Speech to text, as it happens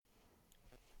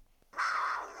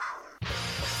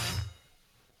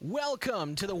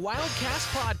Welcome to the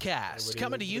Wildcast Podcast,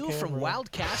 coming to you from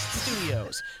Wildcast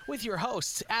Studios, with your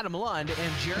hosts Adam Lund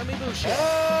and Jeremy Boucher.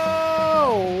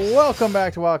 Oh, welcome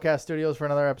back to Wildcast Studios for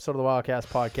another episode of the Wildcast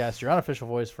Podcast, your unofficial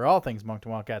voice for all things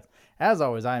Moncton Wildcats. As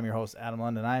always, I am your host, Adam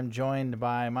Lund, and I am joined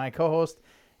by my co-host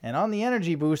and on the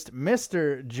energy boost,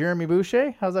 Mr. Jeremy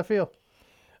Boucher. How's that feel?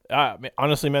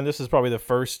 Honestly, man, this is probably the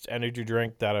first energy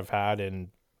drink that I've had in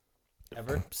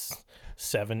Ever?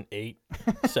 7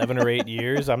 or 8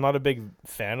 years. I'm not a big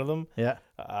fan of them. Yeah.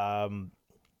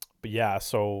 But yeah,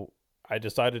 so I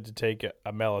decided to take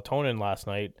a melatonin last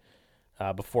night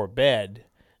before bed,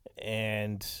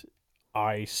 and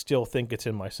I still think it's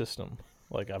in my system.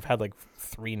 Like, I've had like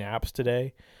 3 naps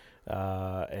today,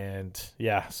 and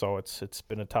yeah, so it's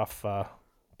been a tough.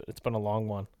 It's been a long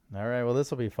one. All right. Well,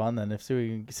 this will be fun then.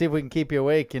 See if we can keep you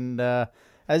awake. And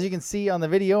as you can see on the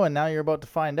video, and now you're about to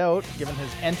find out, given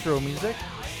his intro music.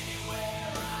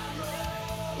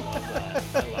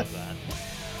 I love that.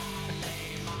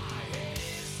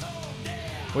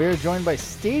 We are joined by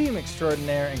Stadium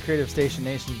Extraordinaire and Creative Station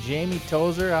Nation, Jamie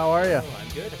Tozer. How are you? Oh, I'm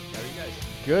good. How are you guys?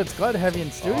 Good. It's glad to have you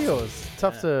in studios. Awesome.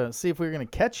 Tough to see if we were going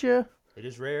to catch you. It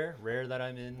is rare that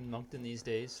I'm in Moncton these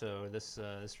days, so this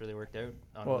really worked out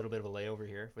on a little bit of a layover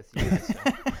here with you guys. So.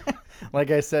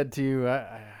 Like I said to you,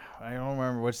 I don't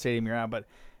remember which stadium you're at, but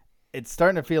it's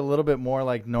starting to feel a little bit more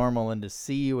like normal, and to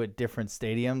see you at different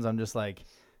stadiums, I'm just like,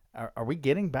 are we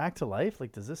getting back to life?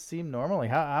 Like, does this seem normal? Like,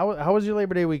 how was your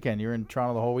Labor Day weekend? You were in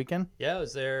Toronto the whole weekend? Yeah, I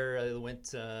was there. I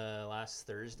went last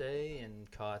Thursday and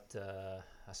caught a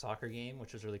soccer game,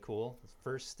 which was really cool.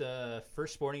 First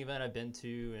sporting event I've been to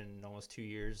in almost 2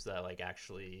 years that like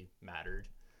actually mattered.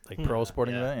 Like pro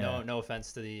sporting Yeah, event? Yeah. no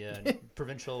offense to the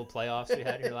provincial playoffs we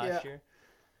had here last year,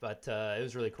 but it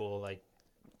was really cool. Like,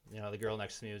 you know, the girl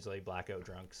next to me was like blackout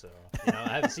drunk, so you know,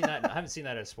 I haven't seen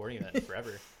that at a sporting event in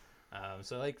forever.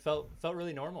 So like felt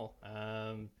really normal.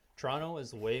 Toronto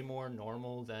is way more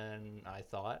normal than I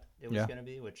thought it was going to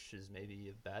be, which is maybe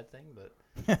a bad thing, but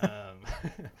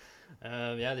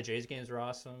yeah, the Jays games were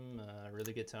awesome.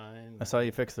 Really good time. I saw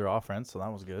you fix their offense, so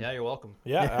that was good. Yeah, you're welcome.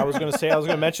 Yeah, I was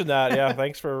gonna mention that. Yeah,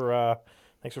 thanks for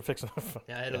fixing it.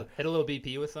 Yeah, I hit a little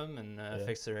BP with them and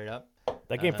fixed it right up.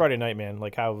 That game Friday night, man.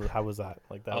 Like, how was that?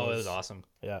 Like, that it was awesome.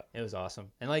 Yeah, it was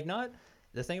awesome. And like, not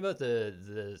the thing about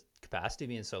the capacity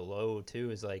being so low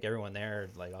too is like everyone there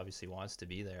like obviously wants to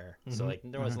be there. Mm-hmm. So like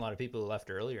there wasn't a lot of people who left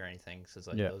early or anything. So it's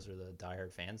like those are the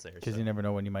diehard fans there. Because you never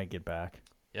know when you might get back.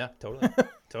 Yeah, totally,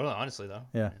 totally. Honestly though.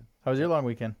 Yeah. How was your long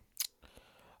weekend?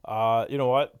 You know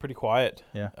what? Pretty quiet.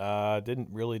 Yeah. Didn't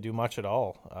really do much at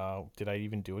all. Did I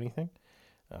even do anything?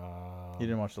 You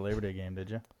didn't watch the Labor Day game, did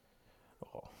you?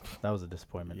 Oh. That was a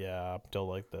disappointment. Yeah, up till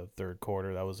like the third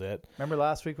quarter, that was it. Remember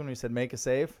last week when we said make a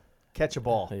save? Catch a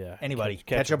ball. Yeah. Anybody.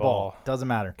 Catch a ball. Doesn't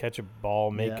matter. Catch a ball,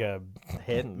 make a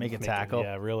hit, make a tackle.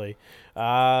 Yeah, really.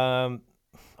 I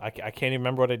can't even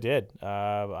remember what I did.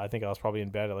 I think I was probably in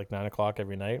bed at like 9 o'clock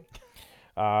every night.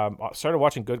 Started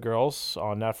watching Good Girls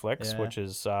on Netflix, which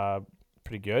is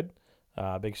pretty good.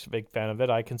 Big fan of it.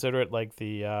 I consider it like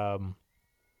the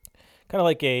kind of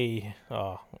like a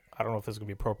I don't know if this is gonna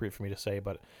be appropriate for me to say,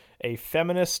 but a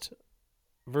feminist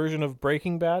version of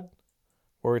Breaking Bad,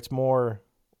 where it's more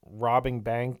robbing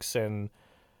banks and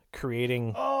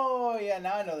creating. Oh yeah,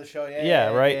 now I know the show.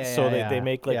 Right. Yeah, so they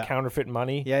make like counterfeit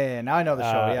money. Yeah. Now I know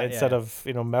the show. Instead of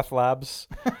meth labs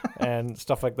and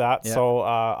stuff like that. Yeah. So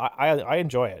I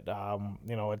enjoy it.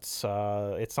 It's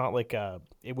not like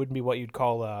it wouldn't be what you'd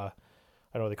call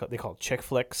I don't know they call it chick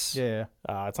flicks. Yeah.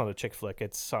 It's not a chick flick.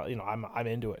 It's I'm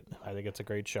into it. I think it's a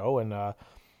great show, and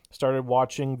started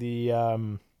watching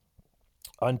the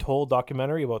Untold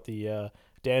documentary about the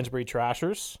Dansbury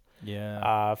Trashers.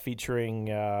 Yeah.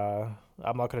 Featuring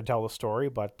I'm not going to tell the story,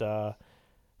 but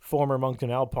former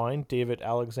Moncton Alpine David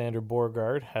Alexander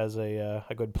Borgard has a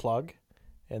good plug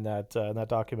in that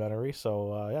documentary.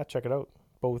 So check it out.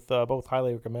 Both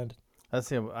highly recommended. That's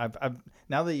it. I've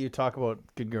now that you talk about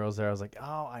Good Girls there, I was like,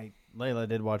 Layla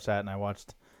did watch that, and I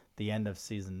watched the end of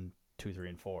season 2, 3,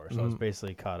 and 4, so I was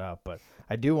basically caught up. But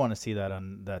I do want to see that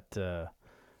on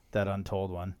that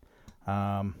Untold one.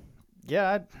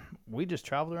 We just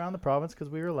traveled around the province because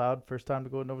we were allowed. First time to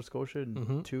go to Nova Scotia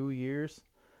in 2 years.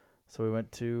 So we went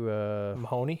to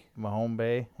Mahone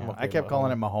Bay. Yeah. I kept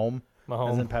calling it Mahone.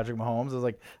 As in Patrick Mahomes. I was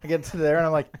like, I get to there and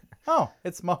I'm like, oh,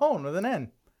 it's Mahone with an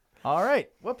N. All right.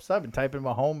 Whoops. I've been typing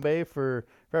Mahone Bay for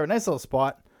a nice little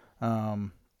spot.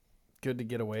 Good to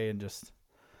get away and just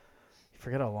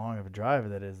forget how long of a drive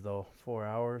that is though. 4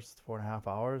 hours, 4.5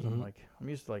 hours. I'm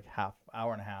used to like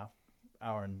hour and a half,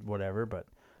 hour and whatever, but.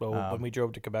 Well, when we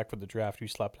drove to Quebec for the draft, you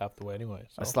slept half the way anyway.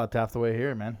 So. I slept half the way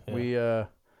here, man. Yeah.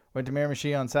 went to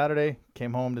Miramichi on Saturday,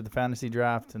 came home, did the fantasy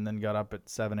draft, and then got up at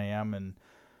 7 a.m. And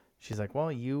she's like,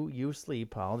 well, you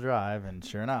sleep, I'll drive. And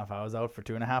sure enough, I was out for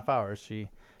 2.5 hours.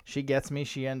 She gets me.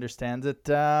 She understands it.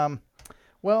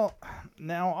 Well,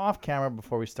 now off camera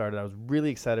before we started, I was really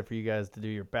excited for you guys to do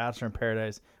your Bachelor in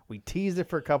Paradise. We teased it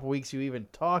for a couple weeks. You even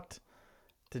talked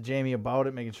to Jamie about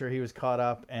it, making sure he was caught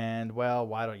up. And, well,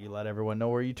 why don't you let everyone know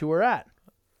where you two are at?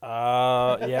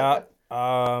 Yeah.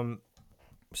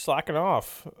 Slacking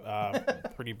off.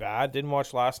 Pretty bad. Didn't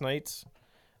watch last night's.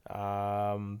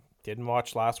 Didn't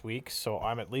watch last week's, so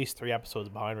I'm at least 3 episodes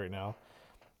behind right now.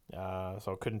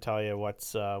 So I couldn't tell you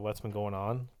what's been going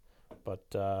on. But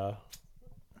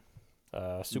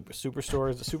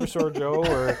Superstore Joe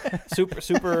or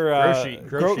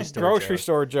grocery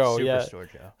store Joe, Superstore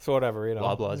Joe. So whatever,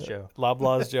 Loblaws Joe.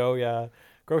 Loblaws Joe, yeah.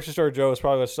 Grocery store Joe is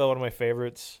probably still one of my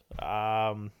favorites.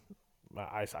 I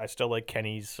still like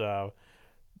Kenny's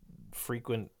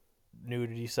frequent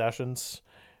nudity sessions,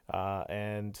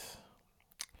 and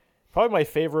probably my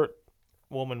favorite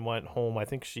woman went home. I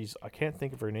think I can't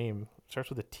think of her name. It starts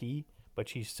with a T, but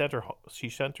she sent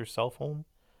herself home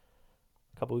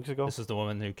a couple weeks ago. This is the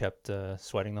woman who kept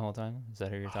sweating the whole time? Is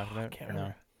that who you're talking about? I can't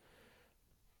remember.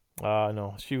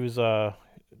 No, she was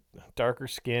darker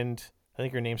skinned. I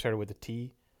think her name started with a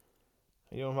T.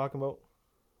 You know what I'm talking about?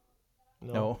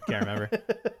 No. Can't remember.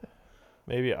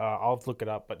 Maybe I'll look it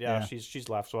up. But yeah, she's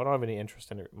left, so I don't have any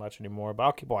interest in it much anymore. But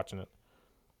I'll keep watching it.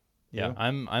 Yeah,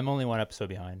 I'm only 1 episode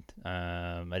behind.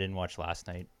 I didn't watch last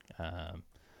night.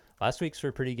 Last week's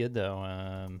were pretty good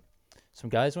though. Some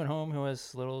guys went home who I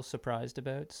was a little surprised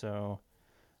about. So,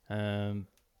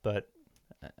 but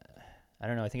I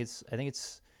don't know. I think it's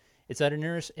at an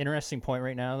interesting point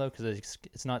right now though, because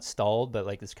it's not stalled, but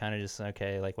like it's kind of just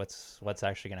okay. Like what's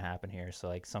actually gonna happen here? So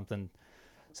like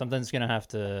something's gonna have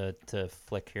to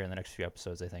flick here in the next few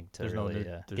episodes, I think, to really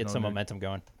get some momentum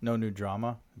going. No new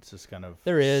drama. It's just kind of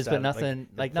there is, but nothing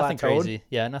nothing crazy.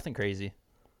 Yeah, nothing crazy.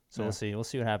 So we'll see. We'll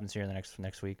see what happens here in the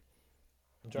next week.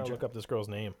 I'm trying to look up this girl's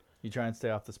name. You try and stay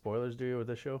off the spoilers, do you, with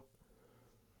this show?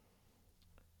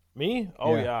 Me?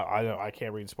 Oh yeah. I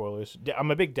can't read spoilers. I'm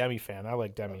a big Demi fan. I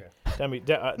like Demi. Okay.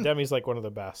 Demi's like one of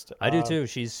the best. I do too.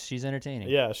 She's entertaining.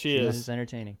 Yeah, she is. She's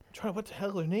entertaining. What the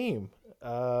hell is her name?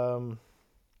 Trying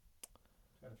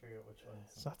to figure out which one.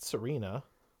 It's not Serena.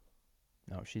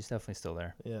 No, she's definitely still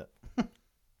there. Yeah.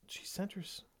 She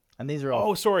centers. And these are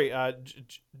all. Oh, sorry.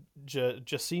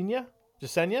 Jasenia?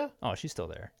 Oh, she's still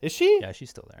there. Is she? Yeah, she's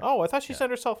still there. Oh, I thought she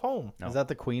sent herself home. No. Is that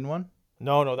the Queen one?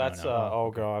 No, that's No.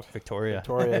 oh god, Victoria,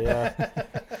 yeah.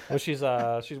 Well, she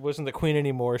wasn't the queen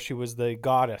anymore. She was the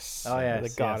goddess. Oh yeah, the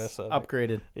goddess.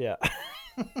 Upgraded. Yeah.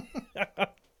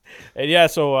 And yeah,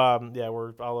 so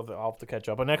I'll have to catch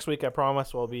up. But next week, I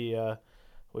promise, we'll be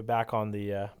back on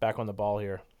the ball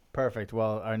here. Perfect.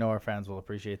 Well, I know our fans will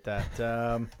appreciate that.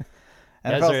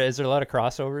 Is there a lot of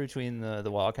crossover between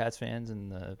the Wildcats fans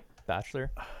and the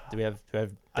Bachelor? Do we have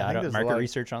data, market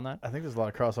research on that? I think there's a lot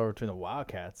of crossover between the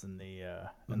Wildcats and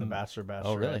the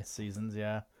Bachelor seasons.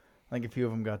 Yeah, I think a few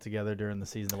of them got together during the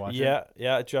season to watch it.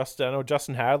 Yeah. I know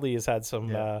Justin Hadley has had some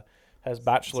has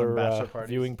Bachelor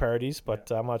viewing parties, but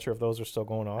I'm not sure if those are still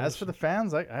going on. As for the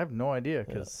fans, I have no idea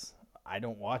because I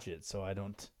don't watch it, so I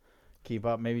don't keep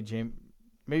up. Maybe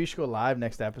you should go live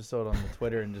next episode on the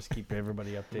Twitter and just keep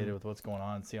everybody updated with what's going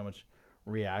on and see how much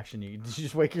reaction did you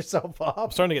just wake yourself up? I'm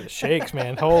starting to get the shakes,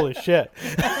 man. Holy shit.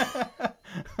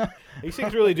 These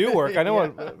things really do work. I know.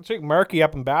 I think Marky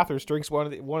up in Bathurst drinks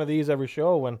one of these every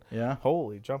show. And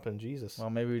holy jumping Jesus. Well,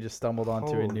 maybe we just stumbled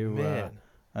onto a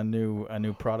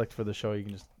new product for the show. You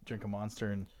can just drink a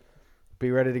Monster and be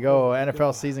ready to go.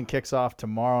 NFL season kicks off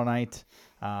tomorrow night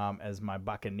as my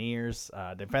Buccaneers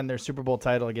defend their Super Bowl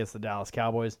title against the Dallas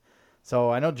Cowboys.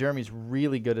 So I know Jeremy's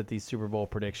really good at these Super Bowl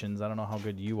predictions. I don't know how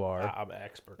good you are. I'm an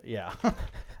expert. Yeah.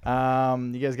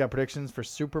 You guys got predictions for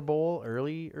Super Bowl,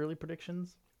 early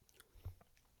predictions?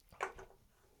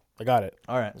 I got it.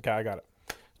 All right. Okay, I got it.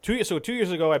 2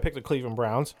 years ago, I picked the Cleveland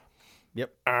Browns.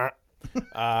 Yep.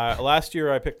 Last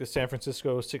year, I picked the San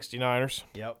Francisco 69ers.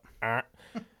 Yep.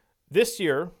 This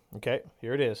year, okay,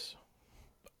 here it is.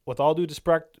 With all due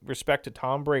respect to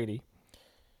Tom Brady,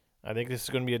 I think this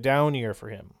is going to be a down year for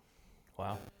him.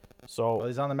 Wow. So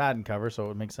he's on the Madden cover, so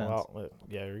it makes sense. Well,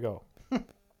 yeah, here you go.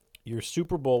 Your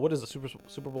Super Bowl, what is the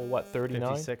Super Bowl, what, 39?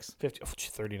 56. 50,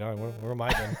 39, where am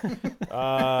I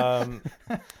then?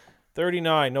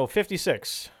 39, no,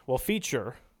 56 will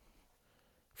feature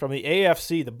from the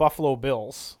AFC, the Buffalo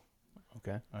Bills.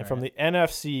 Okay. And from the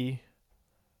NFC,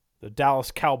 the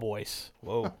Dallas Cowboys.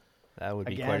 Whoa. That would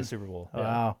be quite a Super Bowl.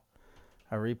 Wow.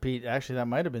 A repeat. Actually, that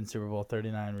might have been Super Bowl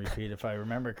 39 repeat if I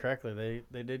remember correctly.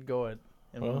 They did go at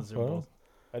in one of the Super Bowls.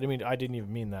 I didn't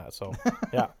even mean that. So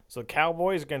yeah. So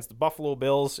Cowboys against the Buffalo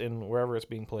Bills in wherever it's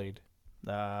being played.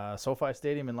 SoFi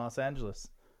Stadium in Los Angeles.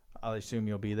 I'll assume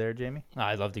you'll be there, Jamie.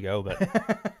 I'd love to go, but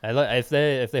if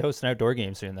they host an outdoor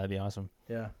game soon, that'd be awesome.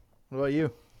 Yeah. What about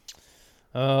you?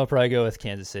 I'll probably go with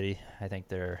Kansas City. I think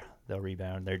they'll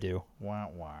rebound. They're due.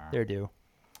 Wow. They're due.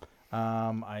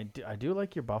 I do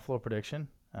like your Buffalo prediction.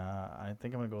 I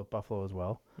think I'm gonna go with Buffalo as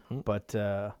well. Mm-hmm. But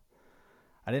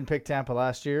I didn't pick Tampa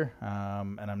last year,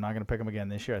 and I'm not gonna pick them again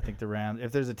this year. I think the Rams.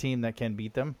 If there's a team that can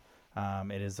beat them,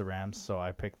 it is the Rams. So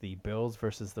I picked the Bills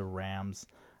versus the Rams.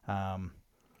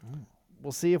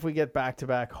 We'll see if we get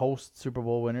back-to-back host Super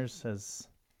Bowl winners. As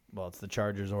well, it's the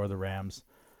Chargers or the Rams,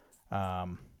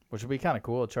 which would be kind of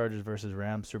cool. Chargers versus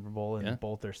Rams Super Bowl in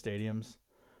both their stadiums.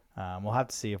 We'll have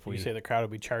to see if we. You say the crowd will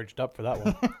be charged up for that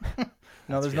one.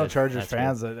 No, there's no Chargers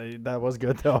fans. That was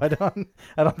good though. I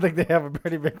don't think they have a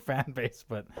pretty big fan base,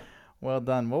 but well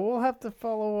done. Well, we'll have to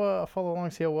follow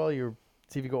along, see how well you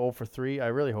see if you go 0 for 3. I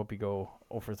really hope you go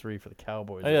 0 for 3 for the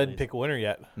Cowboys. I didn't pick a winner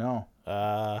yet. No.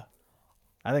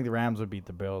 I think the Rams would beat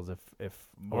the Bills if.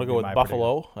 I'm gonna go with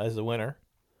Buffalo as the winner,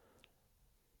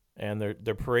 and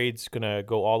their parade's gonna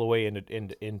go all the way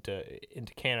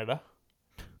into Canada.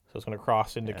 So it's going to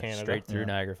cross into Canada. Straight through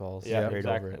Niagara Falls. Yeah,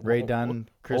 exactly. Over it. Ray Dunn,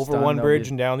 Chris over Dunn, one bridge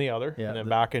and down the other. Yeah, and then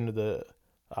back into the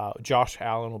Josh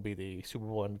Allen will be the Super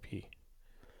Bowl MVP.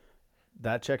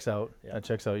 That checks out. Yeah. That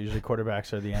checks out. Usually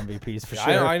quarterbacks are the MVPs for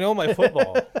sure. I know my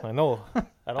football. I know.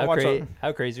 I don't watch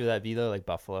how crazy would that be though? Like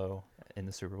Buffalo in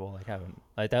the Super Bowl,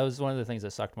 that was one of the things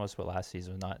that sucked most about last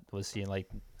season. Was seeing like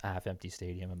a half empty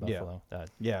stadium in Buffalo.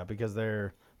 Yeah, because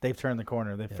they've turned the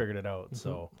corner. They've figured it out. Mm-hmm.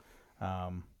 So,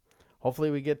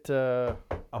 hopefully we get a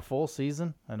full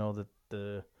season. I know that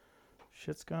the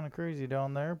shit's kind of crazy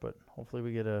down there, but hopefully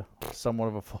we get a somewhat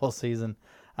of a full season.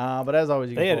 But as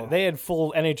always, they had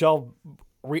full NHL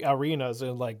arenas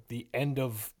in like the end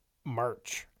of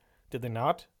March. Did they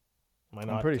not?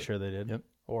 I'm pretty sure they did. Yep.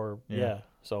 Or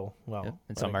So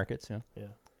in some markets, yeah.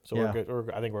 So we're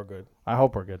good. I think we're good. I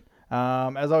hope we're good.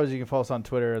 As always, you can follow us on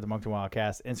Twitter, the Moncton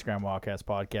Wildcast, Instagram Wildcast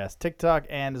Podcast, TikTok,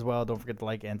 and as well, don't forget to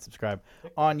like and subscribe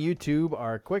on YouTube.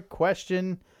 Our quick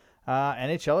question,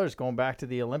 NHLers going back to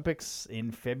the Olympics in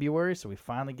February, so we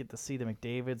finally get to see the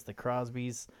McDavids, the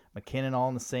Crosbys, McKinnon all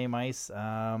on the same ice.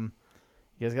 You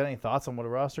guys got any thoughts on what a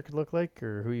roster could look like,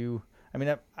 or who you... I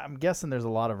mean, I'm guessing there's a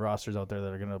lot of rosters out there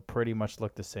that are going to pretty much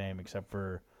look the same, except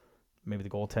for maybe the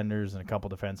goaltenders and a couple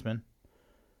defensemen.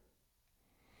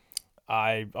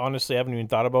 I honestly haven't even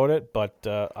thought about it, but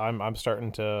I'm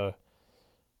starting to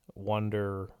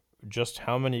wonder just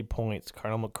how many points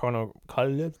Conor McGregor.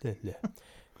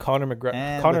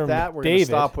 And Conor with that, we're going to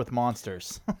stop with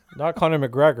monsters. Not Conor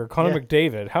McGregor. Conor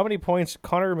McDavid. How many points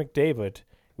Conor McDavid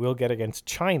will get against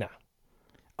China?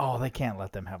 Oh, they can't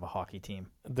let them have a hockey team.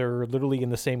 They're literally in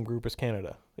the same group as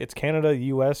Canada. It's Canada,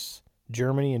 U.S.,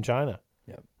 Germany, and China.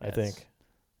 Yep, I think.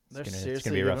 It's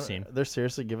gonna be a rough team. They're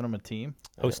seriously giving them a team.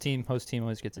 Host team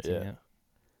always gets a team.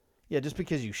 Yeah, just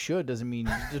because you should doesn't mean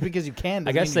just because you can.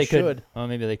 I guess mean they could. Should. Well,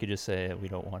 maybe they could just say we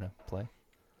don't want to play.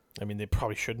 I mean, they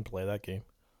probably shouldn't play that game.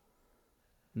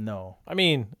 No, I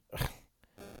mean,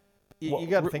 you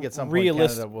got to think at some point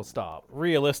Canada will stop.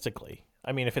 Realistically,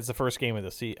 I mean, if it's the first game of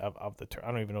the of the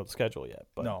I don't even know the schedule yet.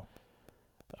 But no.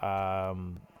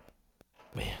 Man,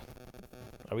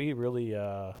 are we really?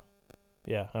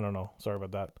 Yeah, I don't know. Sorry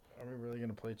about that. Are we really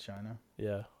gonna play China?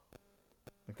 Yeah.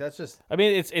 Like that's just. I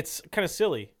mean, it's kind of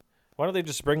silly. Why don't they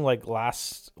just bring like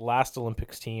last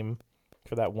Olympics team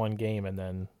for that one game and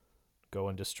then go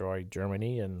and destroy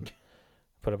Germany and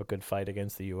put up a good fight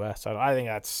against the U.S. I think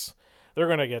they're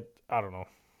gonna get. I don't know.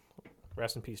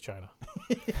 Rest in peace, China.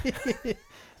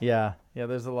 Yeah.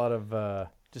 There's a lot of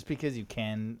just because you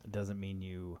can doesn't mean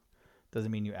you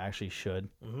actually should.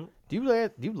 Mm-hmm. Do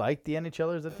you like the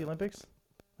NHLers at the Olympics?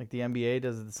 Like the NBA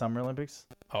does at the Summer Olympics?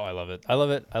 Oh, I love it. I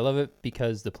love it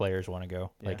because the players want to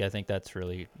go. Yeah. Like I think that's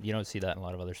really, you don't see that in a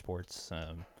lot of other sports.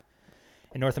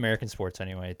 In North American sports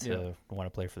anyway, to want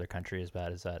to play for their country as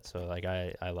bad as that. So like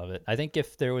I love it. I think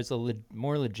if there was a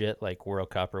more legit like World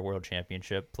Cup or World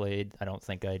Championship played, I don't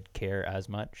think I'd care as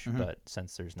much. Mm-hmm. But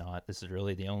since there's not, this is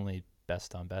really the only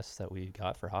best on best that we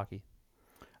got for hockey.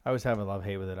 I always have a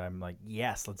love-hate with it. I'm like,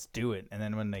 yes, let's do it. And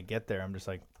then when they get there, I'm just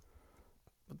like,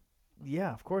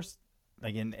 yeah, of course.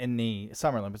 Like in the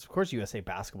Summer Olympics, of course USA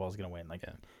basketball is going to win. Like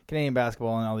Canadian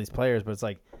basketball and all these players. But it's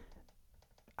like,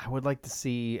 I would like to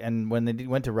see, and when they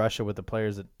went to Russia with the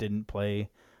players that didn't play,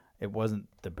 it wasn't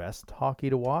the best hockey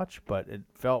to watch, but it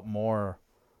felt more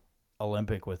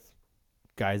Olympic with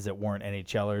guys that weren't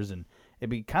NHLers. And it'd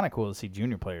be kind of cool to see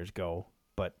junior players go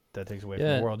but that takes away from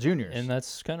the World Juniors. And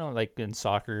that's kind of like in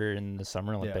soccer in the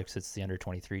Summer Olympics, it's the under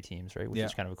 23 teams, right? Which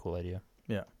is kind of a cool idea.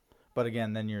 Yeah. But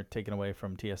again, then you're taking away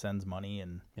from TSN's money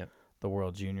and the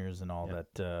World Juniors and all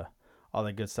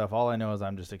that good stuff. All I know is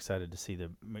I'm just excited to see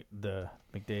the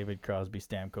McDavid, Crosby,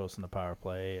 Stamkos in the power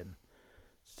play, and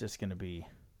it's just going to be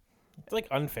it's like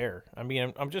unfair. I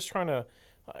mean, I'm just trying to.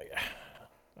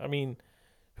 I mean,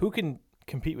 who can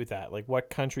compete with that? Like, what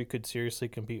country could seriously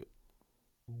compete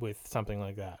with something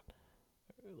like that?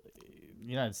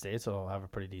 United States will have a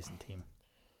pretty decent team.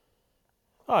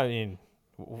 I mean,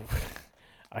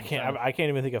 I can't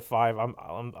even think of 5.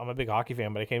 I'm a big hockey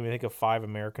fan, but I can't even think of 5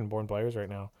 American-born players right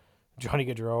now. Johnny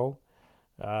Gaudreau,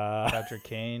 Patrick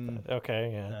Kane.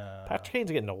 Okay, yeah. Patrick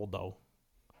Kane's getting old though.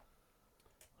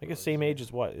 I guess same age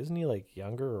as what? Isn't he like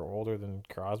younger or older than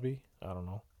Crosby? I don't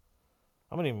know.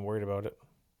 I'm not even worried about it.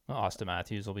 Well, Austin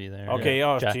Matthews will be there. Okay,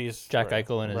 jeez. Jack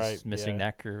Eichel and his missing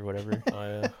neck or whatever.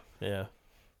 Oh yeah.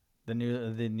 The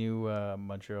new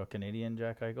Montreal Canadian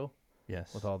Jack Eichel.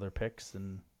 Yes. With all their picks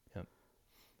and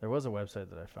there was a website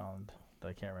that I found that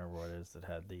I can't remember what it is that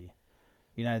had the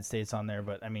United States on there,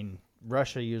 but I mean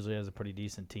Russia usually has a pretty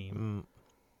decent team.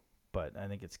 But I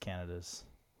think it's Canada's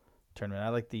tournament. I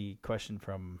like the question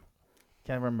from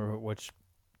can't remember which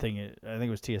thing I think it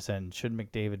was TSN. Should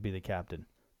McDavid be the captain?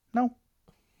 No.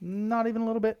 Not even a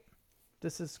little bit.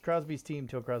 This is Crosby's team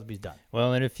till Crosby's done.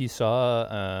 Well, and if you saw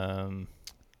a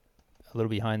little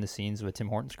behind the scenes of a Tim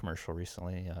Hortons commercial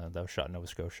recently, that was shot in Nova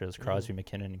Scotia. It was Crosby,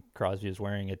 McKinnon. Crosby was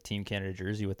wearing a Team Canada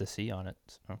jersey with the C on it.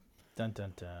 So. Dun,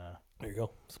 dun, dun. There you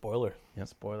go. Spoiler. Yep.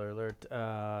 Spoiler alert.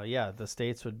 The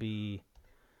States would be,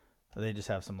 they just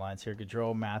have some lines here.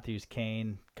 Gaudreau, Matthews,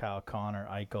 Kane, Kyle Connor,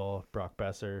 Eichel, Brock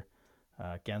Besser,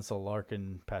 Gensel,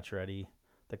 Larkin, Pacioretty,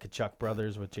 the Tkachuk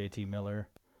brothers with JT Miller.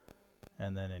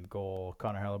 And then in goal,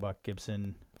 Connor Hellebuck,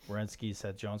 Gibson, Werenski,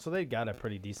 Seth Jones. So they got a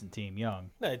pretty decent team,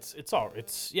 young. No, it's all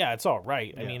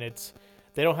right. I mean,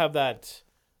 they don't have that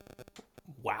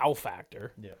wow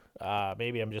factor. Yeah.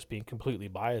 Maybe I'm just being completely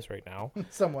biased right now.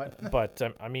 Somewhat. But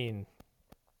I mean,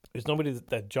 there's nobody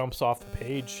that jumps off the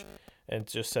page and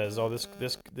just says, "Oh, this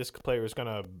player is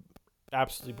gonna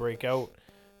absolutely break out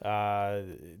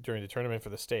during the tournament for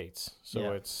the States."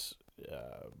 So it's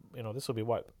this will be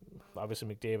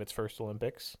obviously McDavid's first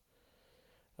Olympics.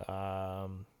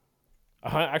 I'm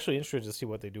actually interested to see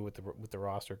what they do with the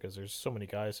roster because there's so many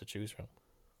guys to choose from.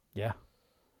 Yeah.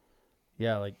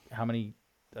 Yeah, like how many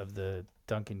of the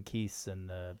Duncan Keiths and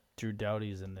the Drew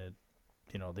Doughties and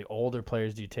the older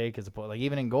players do you take as opposed, like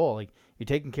even in goal, like you're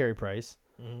taking Carey Price,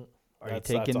 are you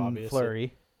taking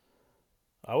Fleury?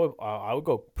 I would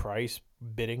go Price,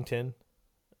 Biddington,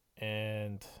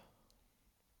 and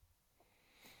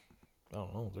I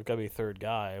don't know. There got to be a third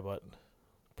guy, but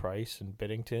Price and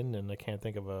Biddington, and I can't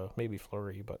think of maybe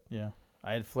Fleury, but yeah,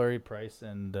 I had Fleury, Price,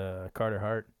 and Carter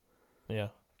Hart. Yeah.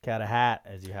 Cat a hat,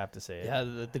 as you have to say it. Yeah,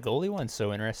 the goalie one's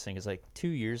so interesting. It's like 2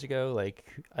 years ago, like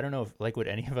I don't know if would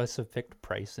any of us have picked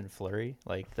Price and Fleury?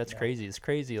 Like that's crazy. It's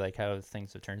crazy like how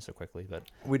things have turned so quickly. But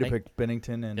we'd have picked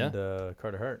Binnington and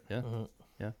Carter Hart. Yeah. Mm-hmm.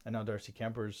 Yeah. I know Darcy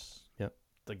Kemper's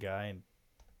the guy in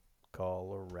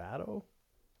Colorado,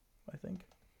 I think.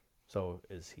 So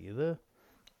is he the?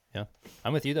 Yeah,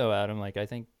 I'm with you though, Adam. Like I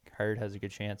think Hart has a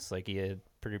good chance. Like he had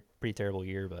pretty terrible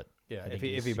year, but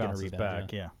if he bounces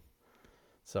back,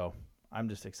 So I'm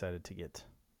just excited to get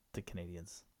the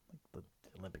Canadians, like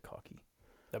the Olympic hockey.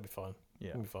 That'd be fun.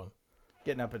 Yeah, it'd be fun.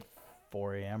 Getting up at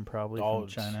 4 a.m. probably from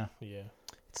China. Yeah,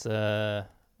 it's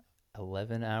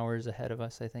 11 hours ahead of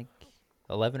us, I think.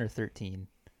 11 or 13.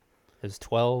 It was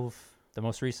 12. The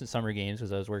most recent Summer Games,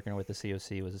 because I was working with the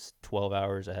COC, was 12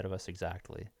 hours ahead of us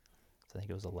exactly. So I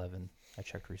think it was 11. I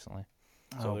checked recently.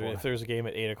 So if there's a game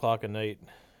at 8 o'clock at night,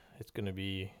 it's going to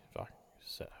be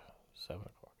 7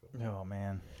 o'clock. Oh,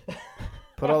 man.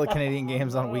 Put all the Canadian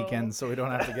games on weekends so we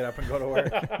don't have to get up and go to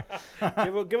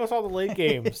work. Give us all the late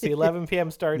games. The 11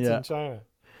 p.m. starts in China.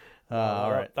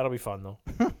 All right. That'll be fun, though.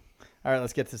 All right,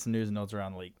 let's get to some news and notes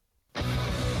around the league.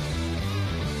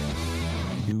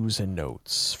 News and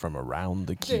notes from around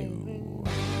the queue.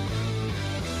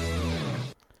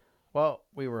 Well,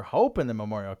 we were hoping the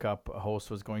Memorial Cup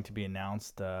host was going to be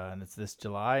announced, and it's this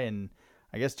July, and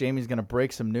I guess Jamie's going to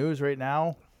break some news right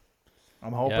now.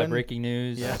 I'm hoping. Yeah, breaking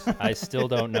news. Yeah. I still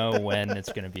don't know when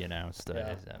it's going to be announced.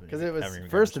 Because it was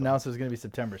first announced it was going to be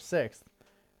September 6th.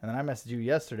 And then I messaged you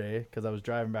yesterday because I was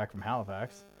driving back from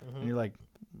Halifax. Mm-hmm. And you're like,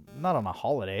 not on a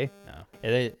holiday. No.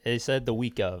 They said the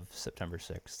week of September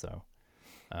 6th. So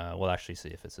we'll actually see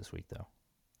if it's this week, though.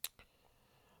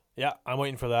 Yeah, I'm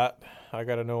waiting for that. I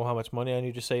got to know how much money I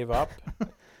need to save up.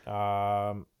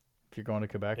 If you're going to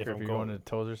Quebec or if you're going to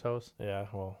Tozer's house. Yeah,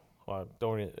 well,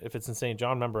 if it's in St.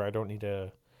 John, remember, I don't need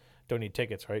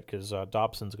tickets, right? Because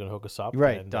Dobson's going to hook us up.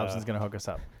 Right, and, Dobson's going to hook us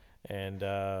up. And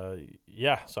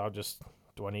so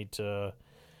do I need to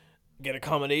get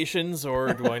accommodations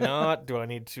or do I not? Do I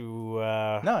need to?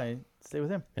 No, stay with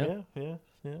him. Yeah.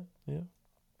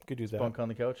 Could do that. Bunk on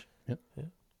the couch. Yep. Yeah.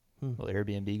 Little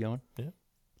Airbnb going. Yeah.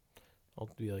 I'll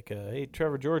be like, hey,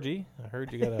 Trevor Georgie, I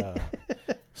heard you got a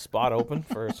spot open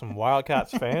for some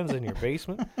Wildcats fans in your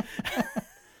basement.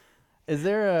 Is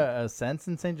there a sense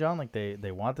in St. John, like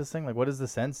they want this thing? Like, what is the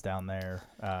sense down there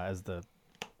as the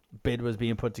bid was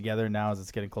being put together now as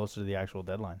it's getting closer to the actual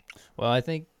deadline? Well, I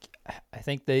think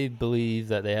they believe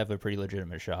that they have a pretty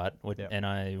legitimate shot, and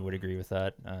I would agree with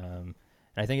that. And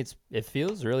I think it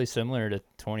feels really similar to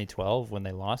 2012 when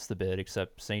they lost the bid,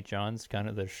 except St. John's kind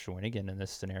of the Shawinigan in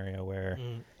this scenario where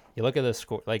you look at the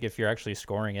score, like if you're actually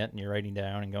scoring it and you're writing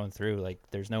down and going through, like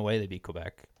there's no way they beat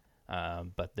Quebec.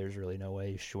 But there's really no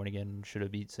way Shawinigan should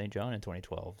have beat St. John in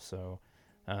 2012. So,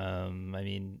 I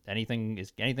mean,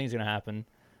 anything's going to happen.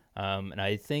 And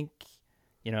I think,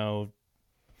 I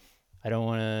don't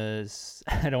want to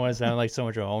sound like so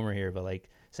much of a homer here, but like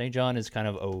St. John is kind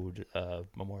of owed a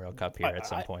Memorial Cup here at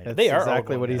some point. They are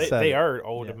exactly what he said. They are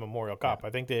owed a Memorial Cup. I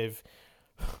think they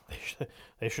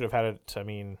should have had it. I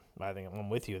mean, I think I'm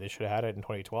with you. They should have had it in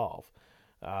 2012.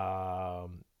 But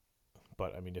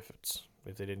I mean, if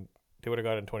they would have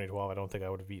got it in 2012, I don't think I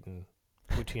would have eaten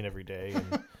poutine every day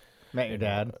and met your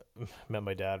dad. Met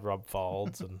my dad, Rob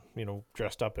Falds, and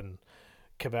dressed up in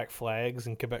Quebec flags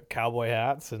and Quebec cowboy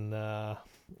hats, and I'm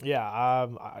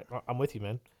with you,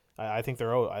 man. I think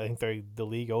they're out. I think the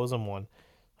league owes them one,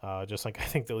 just like I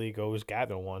think the league owes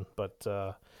Gatineau one. But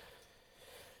so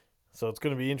it's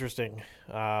going to be interesting.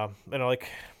 I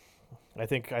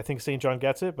think St. John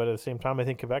gets it, but at the same time, I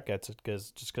think Quebec gets it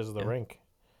because of the rink.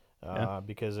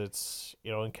 Because it's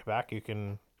in Quebec you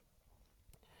can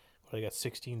they got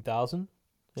 16,000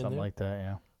 something like that,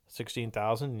 yeah,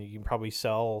 16,000. You can probably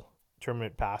sell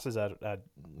tournament passes at a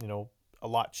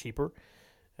lot cheaper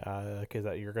because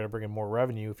you're going to bring in more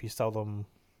revenue if you sell them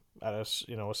at a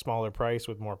smaller price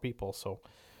with more people. So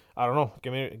I don't know,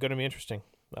 going to be interesting.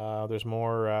 There's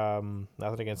more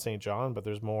nothing against St. John, but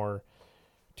there's more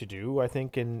to do, I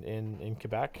think, in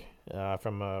Quebec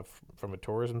from a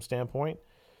tourism standpoint.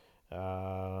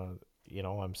 I'm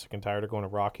sick and tired of going to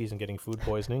Rockies and getting food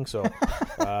poisoning. So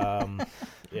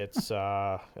it's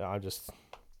I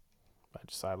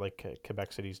like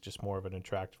Quebec City's just more of an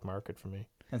attractive market for me.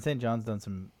 And St. John's done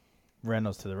some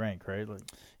renos to the rink, right?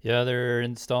 Yeah, they're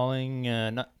installing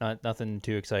not nothing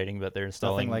too exciting, but they're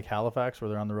installing nothing like Halifax where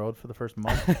they're on the road for the first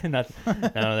month. No,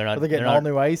 they're not. They're getting all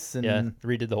new ice and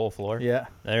redid the whole floor. Yeah,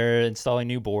 they're installing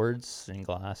new boards and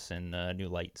glass and new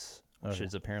lights, which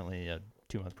is apparently a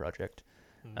 2-month project.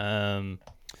 But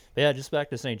yeah, just back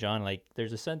to St. John, like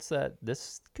there's a sense that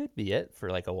this could be it for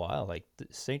like a while. Like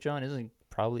St. John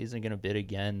probably isn't going to bid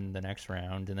again the next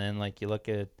round. And then like you look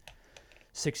at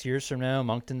 6 years from now,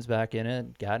 Moncton's back in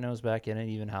it, Gatineau's back in it,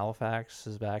 even Halifax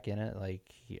is back in it.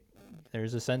 Like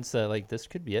there's a sense that like this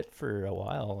could be it for a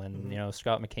while. And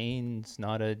Scott McCain's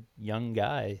not a young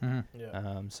guy.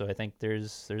 So I think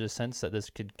there's a sense that this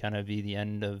could kind of be the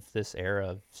end of this era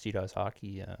of Steelers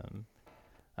hockey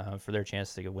for their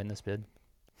chance to win this bid.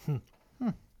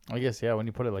 I guess when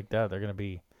you put it like that,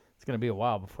 it's gonna be a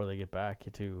while before they get back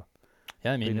to.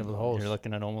 Yeah, I mean, you're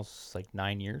looking at almost like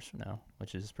 9 years from now,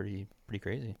 which is pretty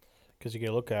crazy. Because you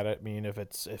can look at it. I mean,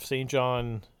 if St.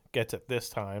 John gets it this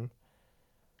time,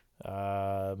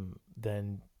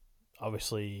 then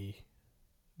obviously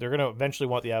they're gonna eventually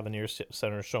want the Avenir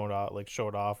Center showed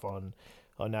off on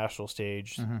national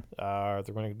stage. They're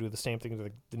going to do the same thing to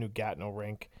the new Gatineau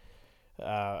rink.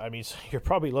 I mean, so you're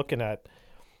probably looking at,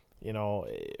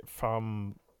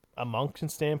 from a Moncton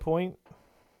standpoint,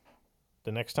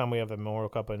 the next time we have the Memorial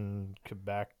Cup in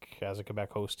Quebec as a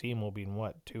Quebec host team will be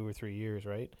in 2 or 3 years,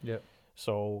 right? Yep.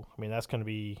 So, I mean, that's going to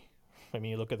be,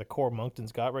 you look at the core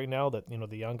Moncton's got right now that,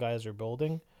 the young guys are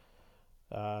building.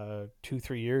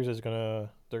 2-3 years they're going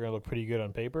to look pretty good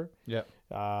on paper. Yep.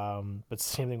 But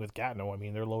same thing with Gatineau. I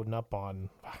mean, they're loading up on,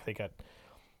 they got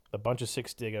a bunch of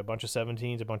 17s, a bunch of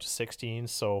 16s.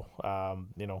 So, I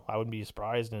wouldn't be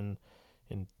surprised in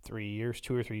 3 years,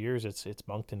 2 or 3 years, it's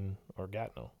Moncton or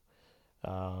Gatineau.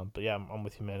 But yeah, I'm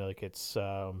with you, man. Like it's,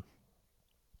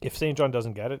 if St. John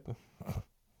doesn't get it,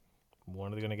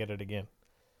 when are they going to get it again?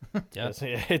 Yeah, it's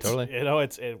totally.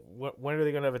 When are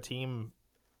they going to have a team?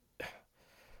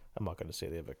 I'm not going to say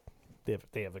they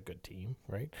have a good team,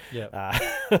 right? Yeah.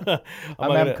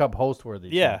 I'm Cup host worthy.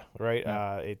 Yeah, right.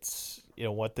 Yeah. It's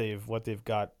what they've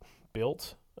got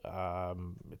built.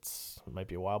 It might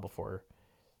be a while before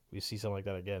we see something like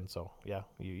that again. So yeah,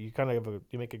 you kind of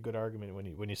you make a good argument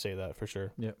when you say that for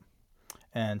sure. Yep.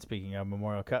 And speaking of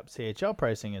Memorial Cup, CHL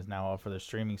pricing is now out for their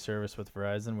streaming service with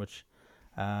Verizon, which,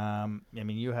 I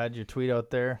mean, you had your tweet out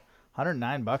there,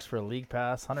 $109 for a league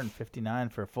pass,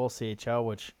 $159 for a full CHL,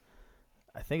 which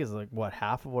I think is like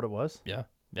half of what it was. Yeah,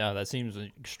 that seems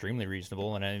extremely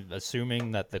reasonable, and I'm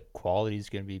assuming that the quality is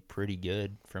going to be pretty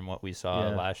good from what we saw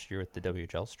last year with the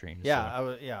WHL streams. Yeah,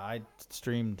 so. I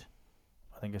streamed.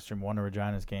 I think I streamed one of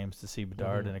Regina's games to see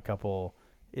Bedard and a couple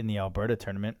in the Alberta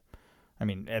tournament. I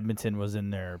mean, Edmonton was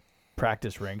in their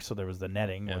practice rink, so there was the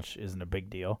netting, which isn't a big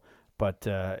deal. But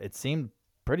it seemed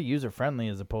pretty user-friendly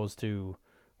as opposed to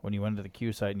when you went to the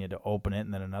Q site and you had to open it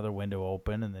and then another window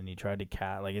open and then you tried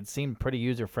to like, it seemed pretty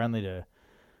user-friendly to –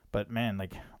 but, man,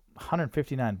 like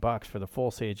 $159 for the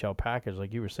full CHL package,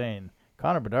 like you were saying.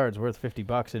 Connor Bedard's worth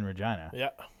 $50 in Regina.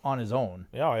 Yeah. On his own.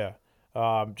 Yeah.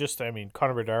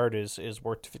 Connor Bedard is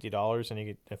worth $50, and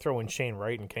you could throw in Shane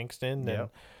Wright in Kingston.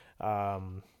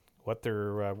 And, what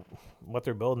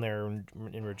they're building there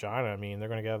in Regina. I mean, they're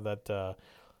going to have that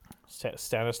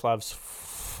Stanislav's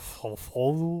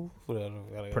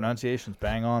pronunciation's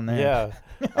bang on there. Yeah,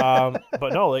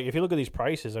 but no, like if you look at these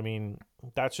prices, I mean,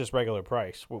 that's just regular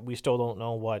price. We still don't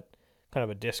know what kind of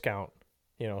a discount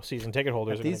season ticket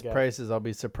holders at these prices. I'll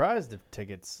be surprised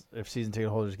if season ticket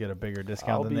holders get a bigger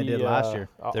discount than they did last year.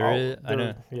 I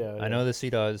know the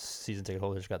CDAWS season ticket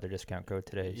holders got their discount code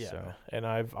today. Yeah, so. And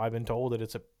I've been told that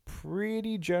it's a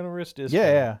pretty generous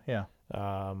discount. Yeah.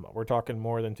 We're talking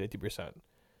more than 50%.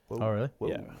 Oh, really?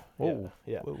 Yeah. Whoa.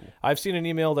 I've seen an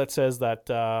email that says that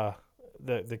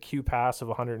the Q pass of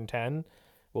 110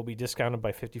 will be discounted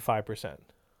by 55%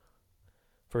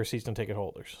 for season ticket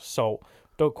holders. So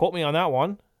don't quote me on that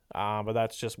one, but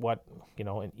that's just what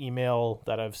an email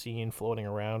that I've seen floating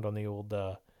around on the old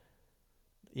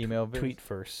email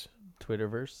Twitterverse.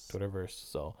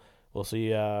 So we'll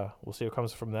see what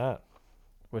comes from that.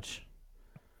 Which,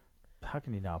 how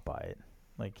can you not buy it?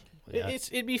 Like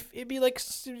it'd be like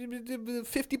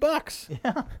 $50.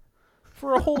 Yeah,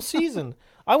 for a whole season.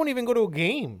 I won't even go to a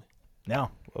game.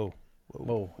 No. Whoa.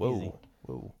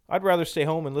 I'd rather stay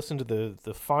home and listen to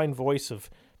the fine voice of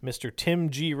Mr. Tim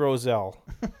G. Roselle.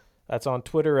 That's on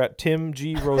Twitter at Tim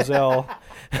G. Roselle.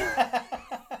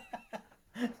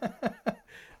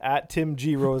 At Tim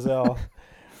G. Roselle.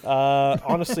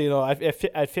 Honestly, at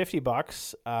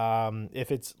 $50,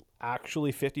 if it's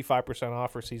actually 55%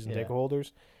 off for season ticket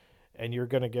holders, and you're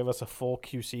going to give us a full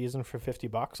Q season for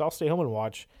 $50, I'll stay home and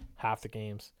watch half the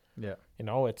games. Yeah.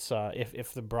 It's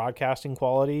if the broadcasting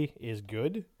quality is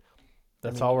good,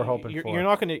 that's all we're hoping for. You're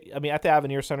not going to. I mean, at the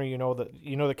Avenir Center,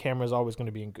 the camera is always going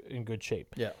to be in good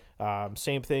shape. Yeah.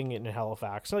 Same thing in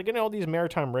Halifax. Like all these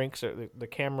maritime rinks, the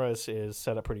camera is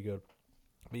set up pretty good.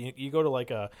 But you go to like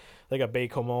a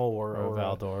Baie-Comeau or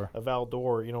Val-d'Or. A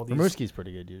Val-d'Or. Rimouski's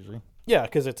pretty good usually. Yeah,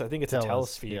 because I think it's a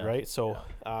TELUS feed, right? So,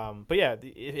 but yeah,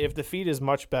 if the feed is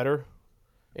much better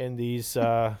in these.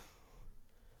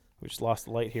 We just lost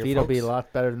the light here. Feed will be a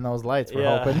lot better than those lights.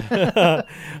 We're hoping.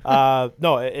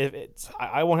 No,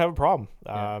 I won't have a problem.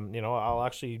 I'll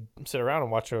actually sit around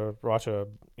and watch a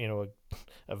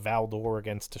Val-d'Or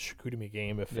against a Chicoutimi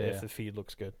game if the feed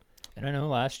looks good. And I know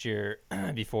last year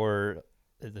before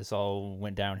this all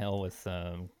went downhill with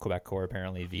Quebecor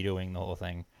apparently vetoing the whole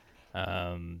thing.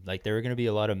 There were going to be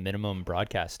a lot of minimum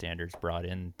broadcast standards brought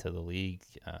into the league.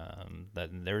 That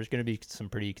there was going to be some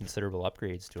pretty considerable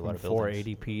upgrades to a lot of buildings.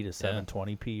 480p to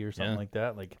 720p or something like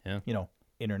that.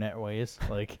 Internet ways,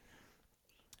 like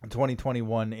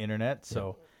 2021 internet.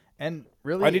 So, and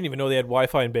really, I didn't even know they had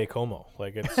Wi-Fi in Baie-Comeau.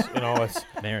 Like it's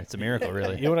it's a miracle,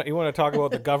 really. You want to talk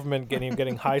about the government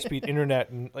getting high-speed internet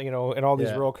and in all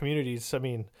these rural communities. I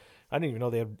mean, I didn't even know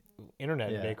they had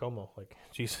internet in Baie-Comeau. Like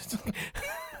Jesus.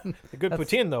 A good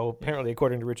poutine, though, apparently,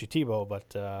 according to Richie Thibault, but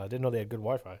didn't know they had good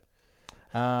Wi-Fi.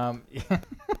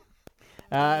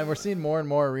 And we're seeing more and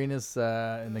more arenas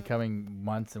in the coming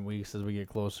months and weeks as we get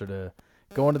closer to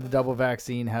going to the double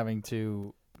vaccine, having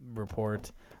to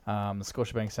report. The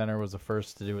Scotiabank Center was the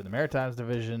first to do it in the Maritimes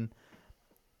division.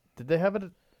 Did they have it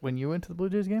when you went to the Blue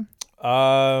Jays game?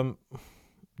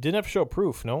 Didn't have to show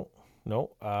proof. No.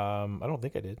 I don't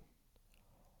think I did.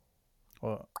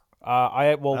 Well. When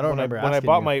I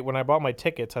bought my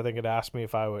tickets, I think it asked me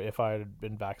if I had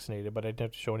been vaccinated, but I didn't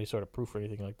have to show any sort of proof or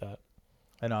anything like that.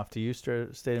 And off to you,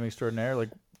 Stadium Extraordinaire. Like,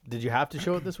 did you have to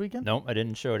show it this weekend? Nope, I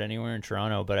didn't show it anywhere in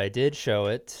Toronto, but I did show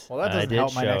it. Well, that doesn't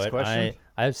help my next question.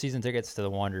 I have season tickets to the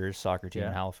Wanderers soccer team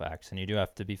in Halifax, and you do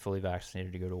have to be fully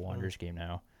vaccinated to go to a Wanderers game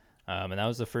now. And that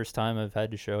was the first time I've had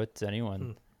to show it to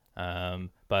anyone.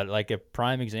 But like a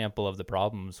prime example of the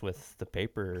problems with the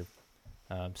paper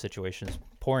situations.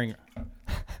 Pouring.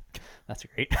 That's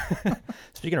great.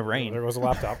 Speaking of rain. There goes a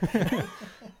laptop.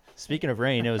 Speaking of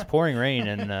rain, it was pouring rain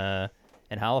in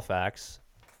Halifax.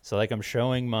 So like I'm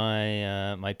showing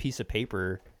my my piece of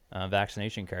paper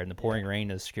vaccination card, and the pouring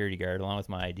rain is a security guard along with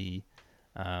my ID.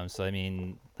 So I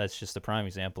mean that's just a prime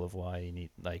example of why you need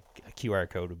like a QR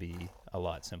code would be a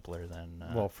lot simpler than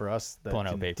well for us that pulling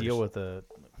can out papers. deal with a.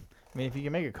 I mean, if you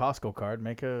can make a Costco card,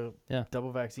 make a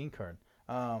double vaccine card.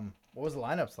 What was the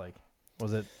lineups like?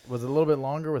 Was it a little bit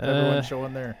longer with everyone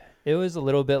showing their? It was a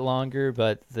little bit longer,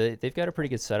 but they've got a pretty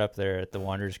good setup there at the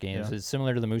Wanderers games. Yeah. It's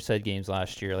similar to the Moosehead games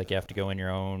last year. Like you have to go in your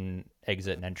own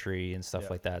exit and entry and stuff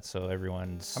like that. So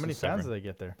everyone's. How many fans do they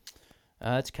get there?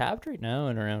 It's capped right now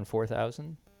at around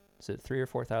 4,000. Is it 3,000 or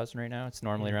 4,000 right now? It's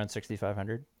normally around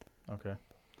 6,500. Okay,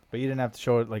 but you didn't have to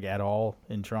show it like at all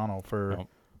in Toronto for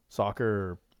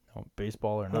soccer. Or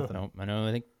baseball or nothing. No, I know.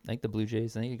 I think the Blue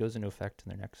Jays. I think it goes into effect in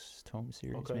their next home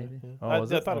series. Maybe. Yeah. Oh,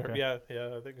 was it? I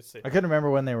think it's safe. I couldn't remember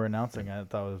when they were announcing. I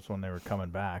thought it was when they were coming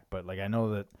back. But like I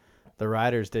know that the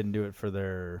Riders didn't do it for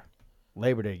their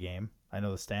Labor Day game. I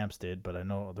know the Stamps did, but I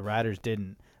know the Riders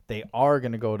didn't. They are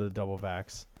going to go to the double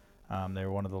vax. They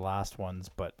were one of the last ones,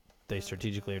 but they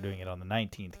strategically are doing it on the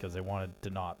 19th because they wanted to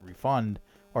not refund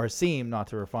or seem not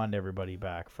to refund everybody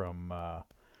back from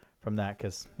that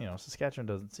because Saskatchewan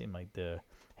doesn't seem like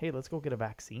hey, let's go get a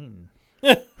vaccine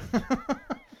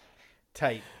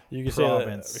type you can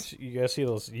province. You guys see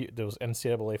those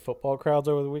NCAA football crowds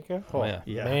over the weekend? Oh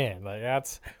yeah, man, like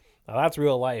that's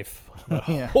real life.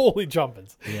 Holy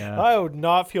jumpins! Yeah, I would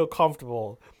not feel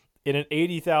comfortable in an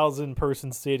 80,000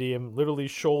 person stadium, literally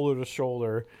shoulder to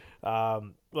shoulder.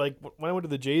 Like when I went to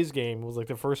the Jays game, it was like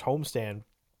the first homestand,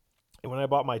 and when I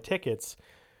bought my tickets,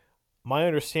 my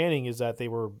understanding is that they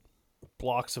were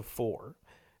blocks of 4,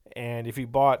 and if you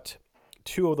bought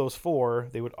 2 of those 4,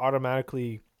 they would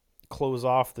automatically close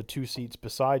off the 2 seats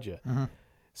beside you. Mm-hmm.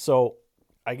 So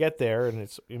I get there, and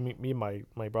it's me and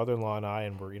my brother-in-law and I,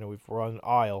 and we're on an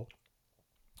aisle,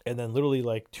 and then literally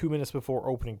like 2 minutes before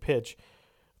opening pitch,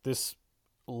 this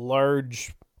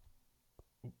large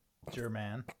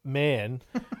German man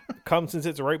comes and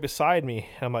sits right beside me.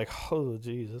 And I'm like, oh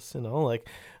Jesus, like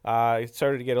I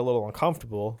started to get a little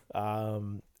uncomfortable.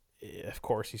 Of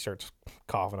course, he starts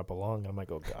coughing up a lung. I'm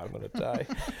like, oh God, I'm gonna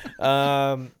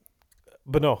die.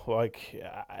 But no, like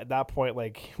at that point,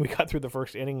 like we got through the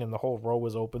first inning and the whole row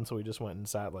was open, so we just went and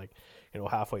sat like,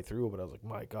 halfway through. But I was like,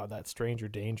 my God, that stranger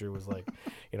danger was like,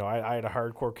 I had a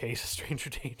hardcore case of stranger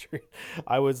danger.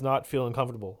 I was not feeling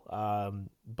comfortable.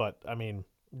 But I mean,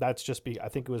 that's just I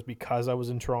think it was because I was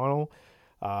in Toronto.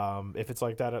 If it's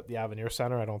like that at the Avenir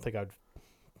Center, I don't think I'd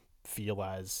feel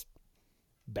as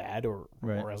bad or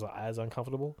as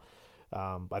uncomfortable.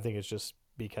 I think it's just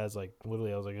because like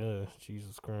literally I was like,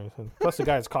 Jesus Christ. And plus the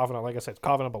guy's coughing up, like I said,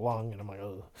 coughing up a lung, and I'm like,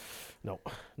 no.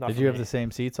 Did you have the same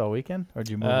seats all weekend, or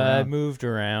did you move around? I moved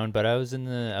around, but I was in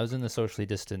the socially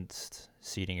distanced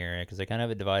seating area because they kind of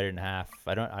have it divided in half.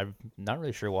 I'm not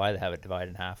really sure why they have it divided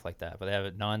in half like that, but they have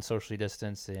it non-socially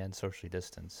distanced and socially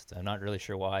distanced. I'm not really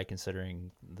sure why, considering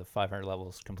the 500 level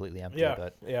is completely empty.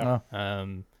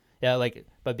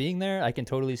 But being there, I can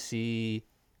totally see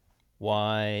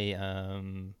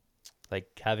why.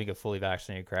 Like having a fully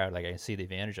vaccinated crowd, like I can see the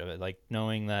advantage of it. Like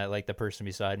knowing that like the person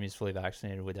beside me is fully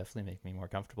vaccinated would definitely make me more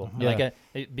comfortable. Yeah.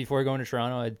 Like before going to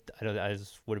Toronto, I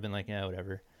just would have been like, yeah,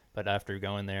 whatever. But after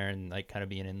going there and like kind of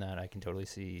being in that, I can totally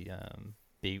see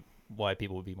why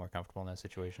people would be more comfortable in that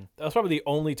situation. That was probably the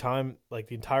only time, like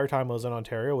the entire time I was in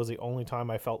Ontario, was the only time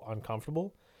I felt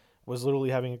uncomfortable. Was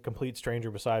literally having a complete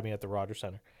stranger beside me at the Rogers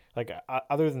Center. Like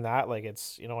other than that, like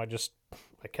it's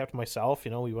I kept myself.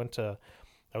 We went to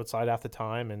outside half the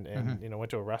time and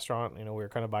went to a restaurant. We were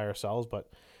kind of by ourselves, but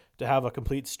to have a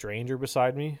complete stranger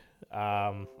beside me,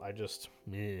 I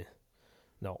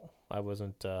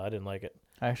wasn't. I didn't like it.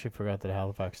 I actually forgot that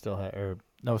Halifax still had, or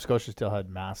Nova Scotia still had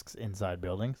masks inside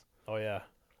buildings. Oh yeah.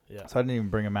 So I didn't even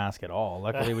bring a mask at all.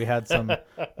 Luckily, we had some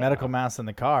medical masks in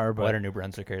the car. But what a New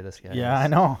Brunswicker this guy. Yeah, is. I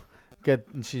know.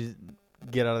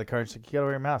 Get out of the car and she's like, you gotta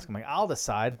wear a mask. I'm like, I'll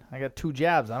decide. I got 2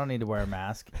 jabs. I don't need to wear a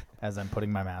mask as I'm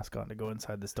putting my mask on to go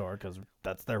inside the store because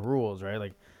that's their rules, right?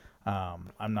 Like,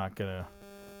 I'm not gonna.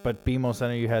 But BMO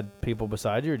Center, you had people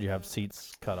beside you, or did you have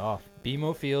seats cut off?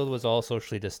 BMO Field was all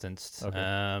socially distanced,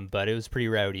 but it was pretty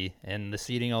rowdy, and the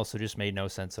seating also just made no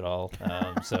sense at all.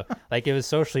 So, like, it was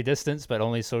socially distanced, but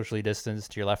only socially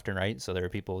distanced to your left and right, so there were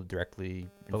people directly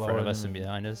in front of us and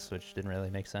behind us, which didn't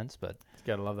really make sense, but... You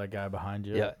gotta love that guy behind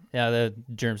you. Yeah, the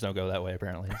germs don't go that way,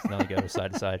 apparently. They only go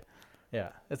side to side. Yeah,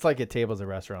 it's like at tables at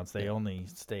restaurants. They only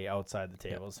stay outside the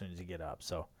table as soon as you get up,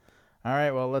 so... All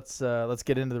right, well, let's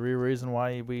get into the real reason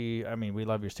why we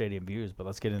love your stadium views, but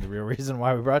let's get into the real reason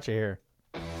why we brought you here.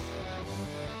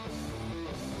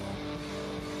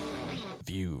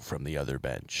 View from the other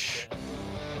bench.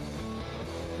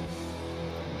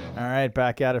 All right,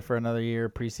 back at it for another year.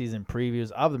 Preseason previews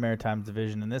of the Maritimes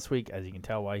division. And this week, as you can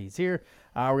tell why he's here,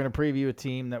 we're going to preview a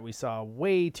team that we saw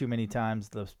way too many times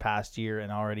this past year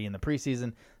and already in the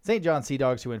preseason. St. John Sea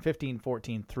Dogs, who went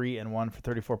 15-14, 3-1 for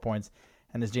 34 points.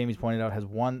 And as Jamie's pointed out, has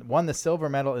won the silver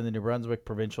medal in the New Brunswick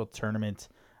Provincial Tournament.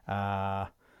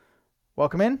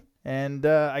 Welcome in. And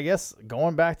I guess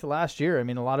going back to last year, I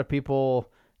mean, a lot of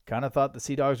people kind of thought the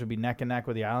Sea Dogs would be neck and neck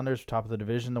with the Islanders, top of the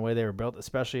division, the way they were built,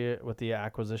 especially with the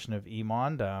acquisition of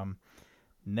Emond.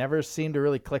 Never seemed to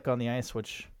really click on the ice,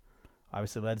 which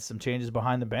obviously led to some changes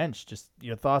behind the bench. Just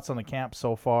your thoughts on the camp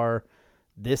so far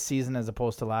this season as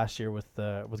opposed to last year with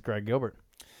Greg Gilbert.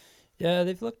 Yeah,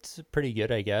 they've looked pretty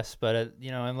good, I guess. But,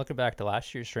 I'm looking back to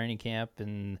last year's training camp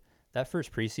and that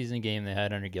first preseason game they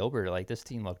had under Gilbert, like this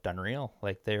team looked unreal.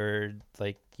 Like they were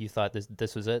like you thought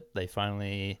this was it. They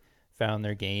finally found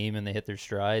their game and they hit their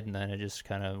stride, and then it just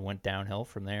kind of went downhill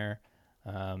from there.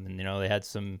 And they had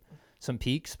some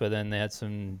peaks, but then they had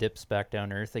some dips back down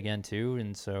to earth again too.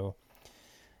 And so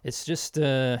it's just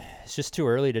too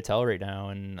early to tell right now.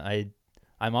 And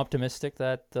I'm optimistic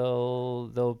that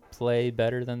they'll play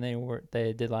better than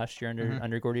they did last year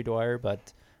under Gordy Dwyer,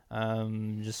 but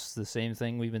just the same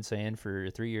thing we've been saying for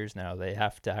 3 years now. They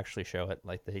have to actually show it.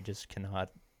 Like they just can't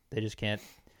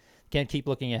keep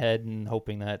looking ahead and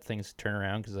hoping that things turn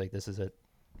around, because like this is it.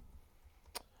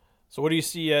 So what do you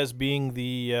see as being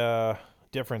the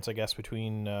difference, I guess,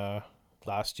 between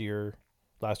last year's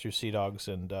Sea Dogs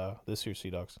and this year's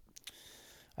Sea Dogs?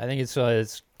 I think it's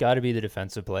got to be the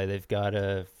defensive play. They've got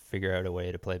to figure out a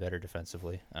way to play better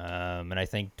defensively. And I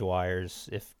think Dwyer's,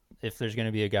 if there's going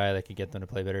to be a guy that can get them to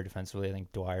play better defensively, I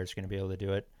think Dwyer's going to be able to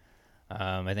do it.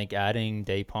 I think adding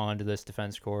Daypon to this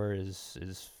defense core is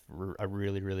a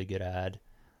really, really good add.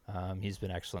 He's been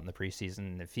excellent in the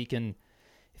preseason. If he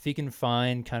can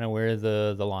find kind of where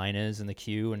the line is in the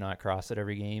queue and not cross it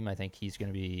every game, I think he's going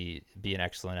to be an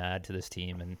excellent add to this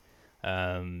team. And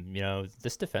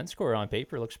this defense core on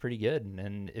paper looks pretty good,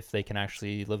 and if they can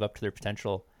actually live up to their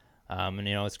potential, and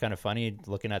it's kind of funny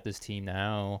looking at this team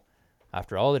now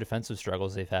after all the defensive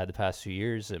struggles they've had the past few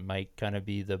years. It might kind of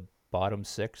be the bottom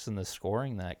six in the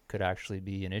scoring that could actually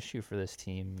be an issue for this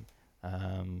team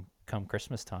come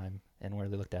Christmas time and where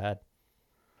they look to add.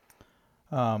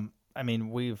 I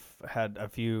mean, we've had a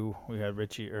few. We had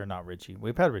Richie, or not Richie.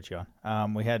 We've had Richie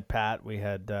on. We had Pat. We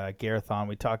had Gareth on.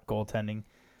 We talked goaltending.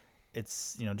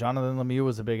 It's Jonathan Lemieux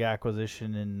was a big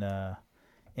acquisition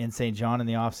in St. John in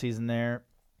the offseason there.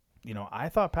 I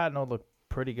thought Patnaud looked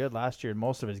pretty good last year in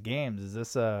most of his games. Is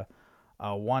this a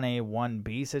 1A,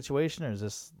 1B situation, or is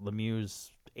this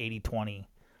Lemieux's 80-20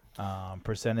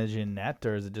 percentage in net,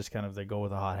 or is it just kind of they go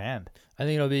with a hot hand? I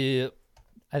think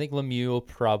Lemieux will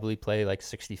probably play like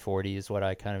 60-40 is what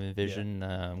I kind of envision.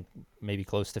 Yeah. Maybe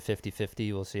close to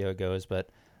 50-50. We'll see how it goes, but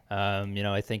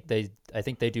I think they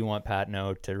do want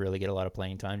Patnaud to really get a lot of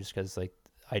playing time, just because like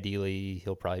ideally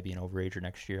he'll probably be an overager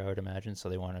next year, I would imagine. So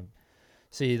they want to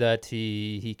see that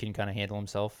he can kind of handle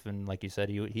himself, and like you said,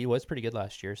 he was pretty good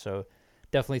last year. So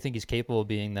definitely think he's capable of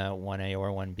being that 1A or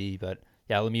 1B. But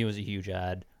yeah, Lemieux was a huge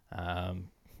add.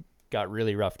 Got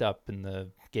really roughed up in the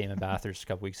game in Bathurst a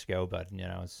couple weeks ago, but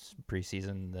it's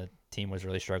preseason. The team was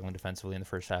really struggling defensively in the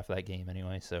first half of that game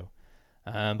anyway. So,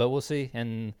 but we'll see.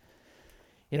 And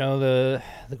the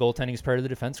goaltending is part of the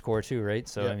defense core too, right?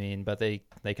 So yeah. I mean, but they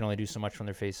can only do so much when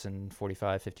they're facing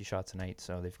 45, 50 shots a night.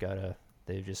 So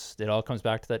it all comes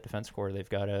back to that defense core. They've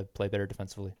got to play better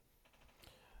defensively.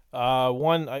 I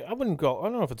wouldn't go. I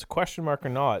don't know if it's a question mark or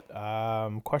not.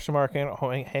 Question mark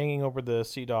hanging over the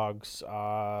Sea Dogs.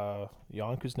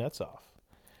 Jan Kuznetsov.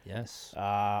 Yes.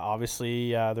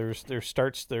 Obviously,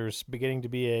 there's beginning to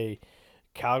be a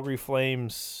Calgary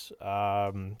Flames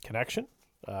connection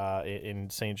in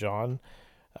St. John.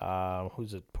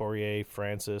 Who's it? Poirier,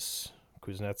 Francis,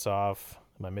 Kuznetsov.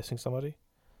 Am I missing somebody?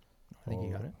 I think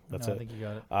you got it. That's it. I think you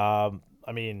got it.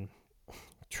 I mean,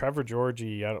 Trevor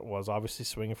Georgie was obviously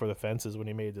swinging for the fences when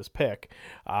he made this pick.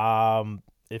 Played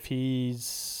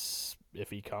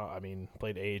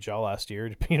AHL last year,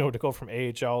 to go from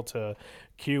AHL to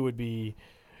Q would be,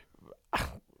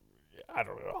 I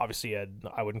don't know. Obviously, I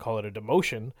wouldn't call it a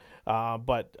demotion,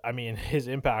 but I mean his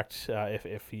impact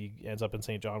if he ends up in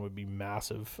St. John would be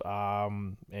massive.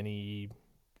 Any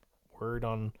word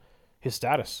on his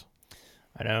status?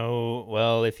 I know.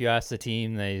 Well, if you ask the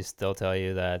team, they still tell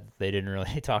you that they didn't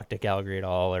really talk to Calgary at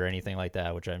all or anything like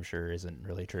that, which I'm sure isn't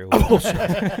really true.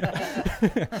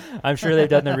 I'm sure they've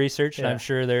done the research, and I'm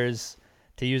sure there's,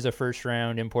 to use a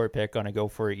first-round import pick on a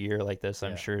go-for-it year like this,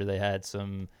 I'm sure they had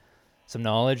some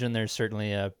knowledge, and there's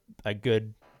certainly a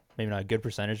good, maybe not a good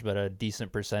percentage, but a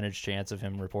decent percentage chance of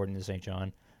him reporting to St.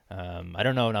 John. I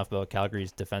don't know enough about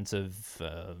Calgary's defensive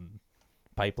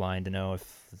pipeline to know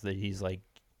if he's like,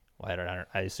 well, I don't know.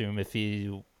 I assume if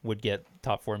he would get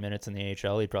top 4 minutes in the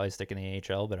AHL, he'd probably stick in the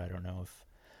AHL, but I don't know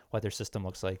what their system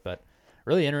looks like. But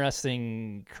really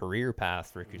interesting career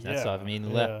path for Kuznetsov. I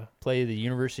mean, play the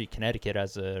University of Connecticut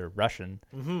as a Russian,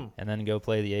 and then go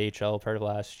play the AHL part of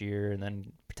last year, and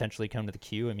then potentially come to the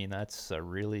Q. I mean, that's a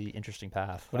really interesting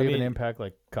path. Would he have an impact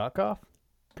like Kakov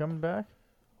coming back?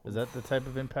 Is that the type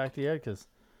of impact he had? Because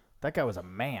that guy was a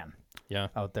man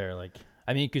out there. Like,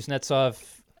 I mean, Kuznetsov,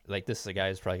 like, this is a guy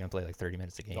who's probably going to play like 30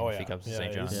 minutes a game if he comes to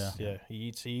St. John's. Yeah,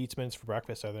 he eats minutes for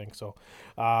breakfast, I think. So,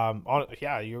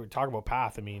 you were talking about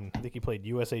path. I mean, I think he played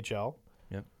USHL.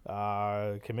 Yep.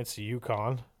 Commits to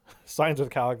UConn, signs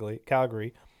with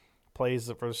Calgary,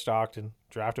 plays for Stockton,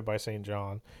 drafted by St.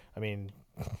 John. I mean,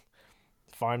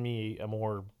 find me a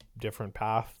more different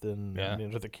path than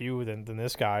into the Q than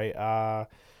this guy.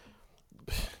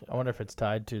 I wonder if it's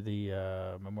tied to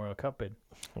the Memorial Cup bid.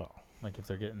 Well, like if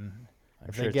they're getting,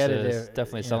 I'm sure it's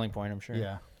definitely a selling point. I'm sure.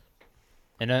 Yeah.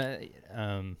 And I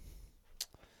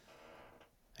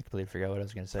completely forgot what I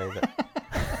was going to say,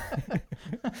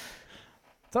 but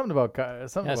something about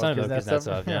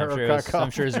Kuznetsov. Yeah,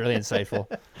 I'm sure it's really insightful.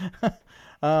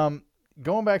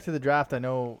 Going back to the draft, I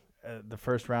know the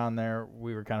first round there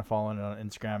we were kind of following it on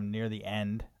Instagram near the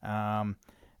end.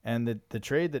 And the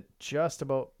trade that just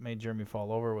about made Jeremy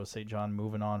fall over was St. John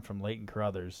moving on from Leighton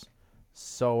Carruthers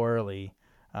so early.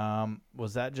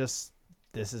 Was that just,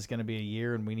 this is going to be a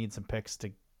year and we need some picks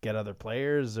to get other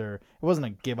players? Or it wasn't a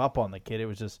give up on the kid. It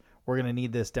was just, we're going to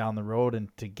need this down the road,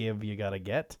 and to give, you got to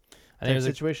get. I think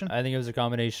it was a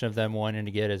combination of them wanting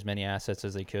to get as many assets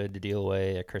as they could to deal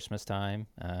away at Christmas time.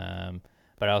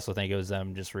 But I also think it was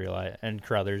them just and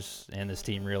Carruthers and this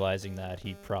team realizing that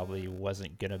he probably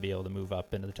wasn't going to be able to move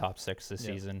up into the top 6 this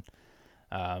season.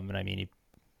 And I mean, he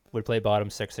would play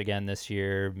bottom 6 again this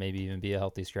year, maybe even be a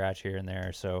healthy scratch here and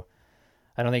there. So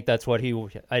I don't think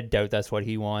I doubt that's what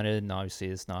he wanted. And obviously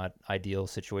it's not ideal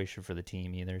situation for the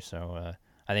team either. So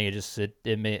I think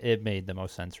it made the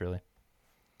most sense, really.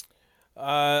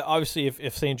 Obviously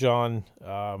if St. John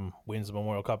wins the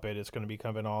Memorial Cup bid, it's going to be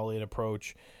kind of an all-in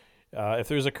approach. If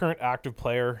there's a current active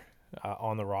player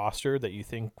on the roster that you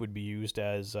think would be used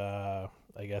as, I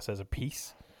guess, as a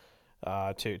piece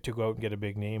to go out and get a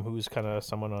big name, who's kind of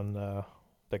someone on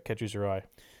that catches your eye?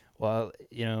 Well,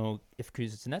 if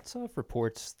Kuznetsov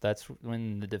reports, that's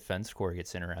when the defense core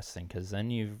gets interesting, because then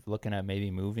you're looking at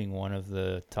maybe moving one of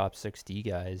the top 6D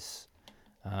guys.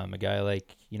 A guy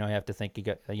like, you have to think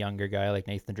a younger guy like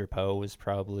Nathan Drapeau was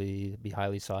probably be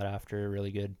highly sought after,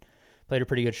 really good. Played a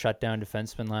pretty good shutdown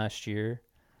defenseman last year.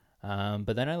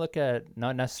 But then I look at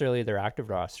not necessarily their active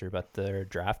roster, but their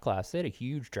draft class. They had a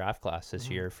huge draft class this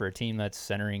year for a team that's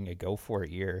centering a go-for-it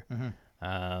year.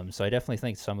 So I definitely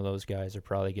think some of those guys are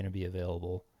probably going to be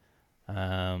available.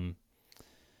 But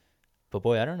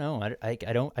boy, I don't know. I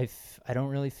don't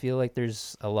really feel like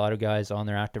there's a lot of guys on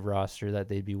their active roster that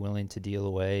they'd be willing to deal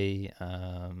away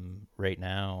right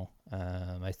now.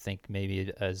 I think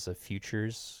maybe as a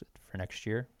futures for next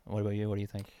year. What about you? What do you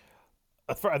think?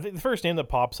 I think the first name that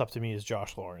pops up to me is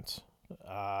Josh Lawrence.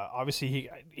 Obviously,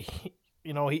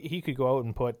 he could go out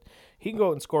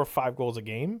and score 5 goals a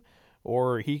game,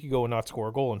 or he could go and not score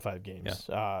a goal in 5 games.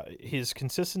 Yeah. His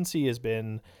consistency has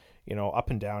been, up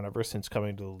and down ever since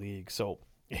coming to the league. So,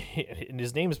 and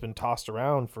his name has been tossed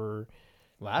around for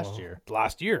last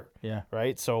year. Yeah.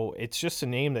 Right. So it's just a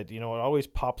name that, it always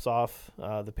pops off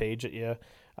the page at you.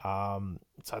 So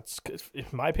that's, in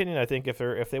my opinion, I think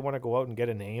if they want to go out and get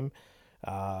a name,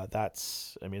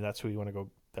 that's who you want to go.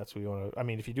 That's who you want to. I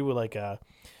mean, if you do like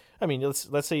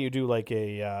let's say you do like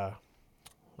a.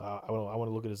 I want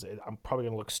to look at his. I'm probably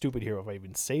gonna look stupid here if I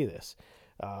even say this.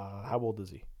 How old is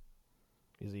he?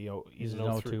 Is he? He's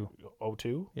an 02.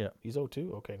 02? Yeah, he's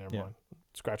 02. Okay, never mind.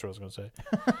 Scratch what I was gonna say.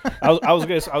 I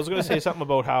was gonna say something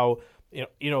about how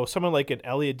someone like an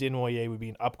Elliot Desnoyers would be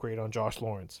an upgrade on Josh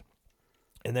Lawrence.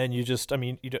 And then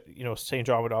St.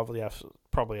 John would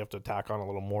probably have to tack on a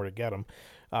little more to get him.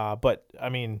 But I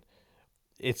mean,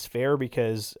 it's fair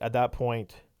because at that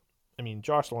point,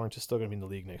 Josh Lawrence is still going to be in the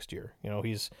league next year.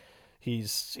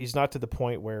 He's not to the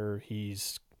point where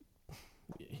he's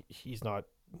not.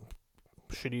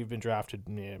 Should he have been drafted?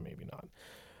 Yeah, maybe not.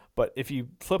 But if you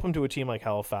flip him to a team like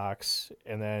Halifax,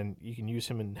 and then you can use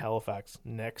him in Halifax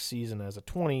next season as a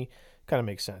 20, kind of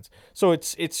makes sense. So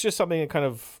it's just something that kind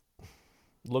of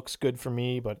looks good for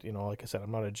me. But, like I said,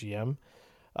 I'm not a GM.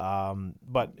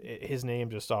 But his name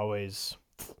just always,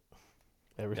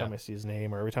 every time I see his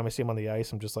name or every time I see him on the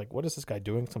ice, I'm just like, what is this guy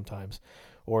doing sometimes?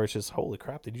 Or it's just, holy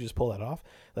crap, did you just pull that off?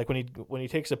 Like when he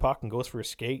takes a puck and goes for a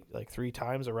skate like 3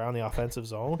 times around the offensive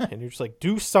zone, and you're just like,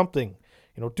 do something.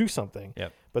 Do something.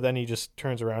 Yep. But then he just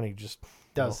turns around and he just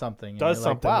does something. Does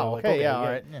something. Like, wow. Like, okay. Yeah. All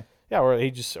right. Yeah. Yeah. Or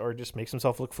he just makes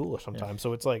himself look foolish sometimes. Yeah.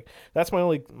 So it's like that's my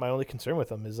only concern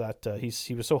with him is that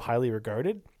he was so highly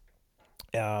regarded,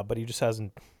 but he just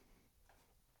hasn't.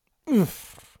 He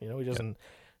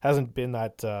hasn't been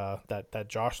that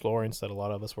Josh Lawrence that a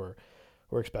lot of us were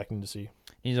expecting to see.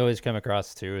 He's always come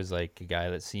across too as like a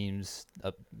guy that seems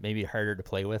maybe harder to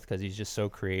play with because he's just so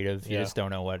creative. You just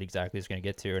don't know what exactly he's going to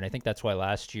get to, and I think that's why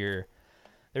last year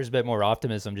there's a bit more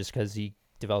optimism just because he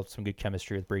developed some good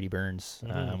chemistry with Brady Burns,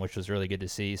 which was really good to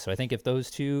see. So I think if those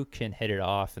two can hit it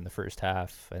off in the first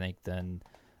half, I think then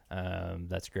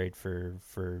that's great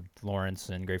for Lawrence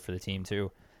and great for the team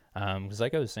too. Because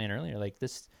like I was saying earlier, like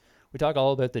this, we talk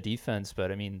all about the defense,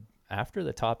 but I mean, after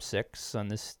the top 6 on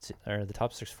this, or the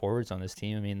top 6 forwards on this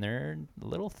team, I mean, they're a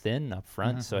little thin up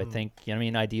front. Mm-hmm. So I think,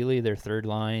 ideally their third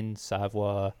line,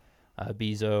 Savoie,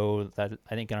 Bizo, that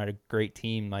I think on a great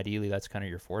team, ideally that's kind of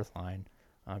your fourth line.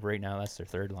 Right now that's their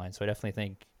third line. So I definitely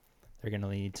think they're going to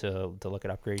need to look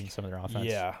at upgrading some of their offense.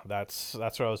 Yeah, that's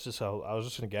what I was just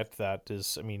going to get to that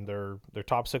is, I mean, their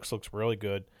top 6 looks really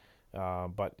good.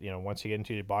 But, once you get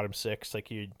into the bottom 6,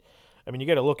 like you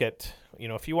got to look at,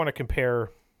 if you want to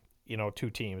compare, 2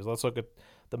 teams, let's look at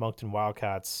the Moncton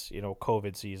Wildcats,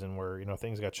 COVID season where,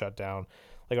 things got shut down.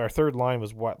 Like our third line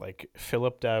was what, like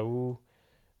Philip Daou,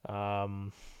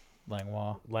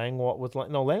 Langlois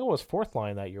was fourth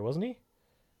line that year, wasn't he?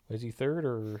 Was he third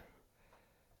or?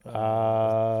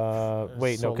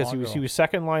 Wait, no, because he was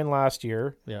second line last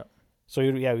year. Yeah. So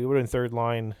we would have been third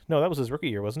line. No, that was his rookie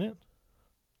year, wasn't it?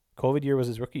 COVID year was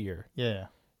his rookie year. Yeah.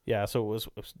 Yeah. So it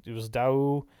was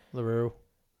Daou, Leroux,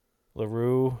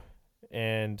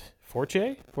 and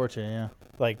Fortier. Yeah.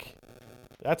 Like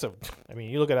that's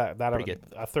you look at that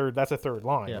a third. That's a third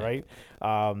line, right?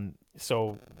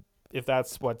 So if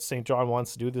that's what St. John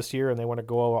wants to do this year, and they want to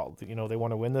go out, they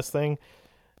want to win this thing,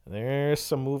 there's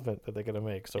some movement that they're going to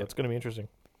make. So it's going to be interesting.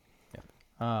 Yeah.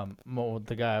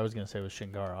 The guy I was going to say was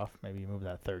Shingarov. Maybe you move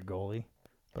that third goalie,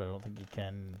 but I don't think you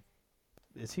can.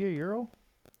 Is he a Euro?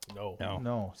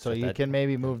 No. So you can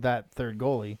maybe move that third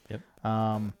goalie. Yep.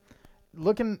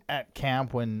 Looking at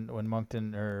camp when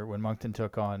Moncton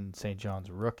took on St. John's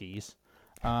rookies,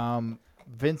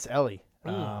 Vince Ellie.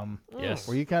 Yes.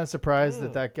 Were you kind of surprised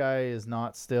that guy is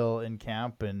not still in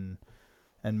camp and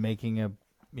making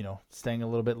staying a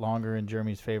little bit longer in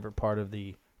Jeremy's favorite part of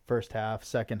the first half,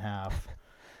 second half?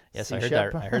 Yes, I heard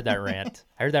that rant.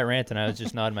 I heard that rant, and I was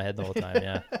just nodding my head the whole time.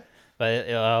 Yeah.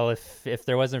 But if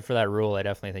there wasn't for that rule, I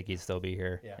definitely think he'd still be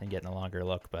here and getting a longer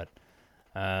look. But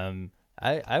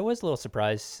I was a little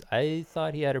surprised. I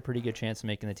thought he had a pretty good chance of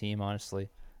making the team, honestly.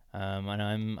 And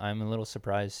I'm a little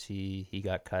surprised he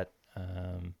got cut.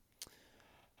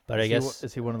 But I guess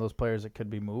is he one of those players that could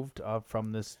be moved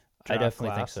from this I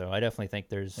definitely think so. I definitely think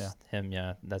there's him.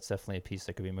 Yeah, that's definitely a piece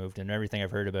that could be moved. And everything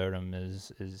I've heard about him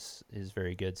is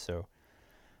very good. So,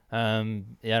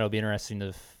 it'll be interesting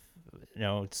to,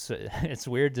 it's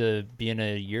weird to be in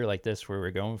a year like this where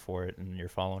we're going for it and you're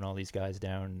following all these guys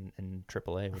down in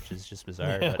AAA, which is just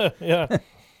bizarre. But.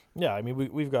 Yeah. I mean,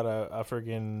 we've got a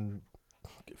friggin'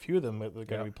 few of them that are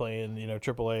going to be playing,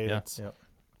 AAA. Yeah.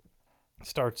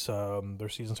 Starts their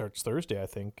season starts Thursday, I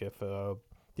think. If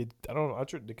did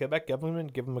Quebec give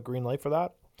them a green light for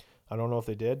that? I don't know if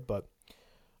they did, but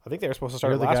I think they were supposed to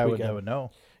start last weekend. That would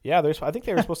know. Yeah, I think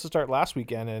they were supposed to start last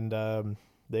weekend, and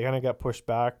they kind of got pushed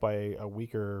back by a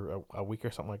week or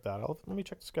something like that. Let me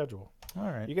check the schedule. All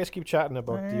right, you guys keep chatting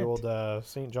about the old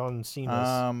St. John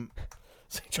Cenas.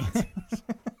 St. John Cenas.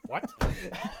 What?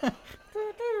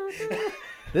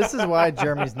 This is why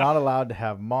Jeremy's not allowed to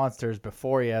have monsters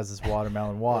before he has his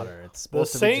watermelon water. It's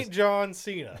supposed to be St. John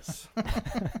Cenas.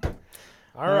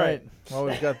 All right. Well,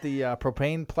 we've got the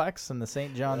Propane Plex and the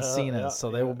St. John Cenas, so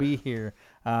they will be here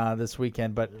this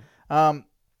weekend. But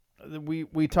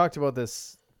we talked about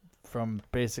this from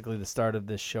basically the start of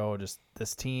this show, just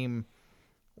this team,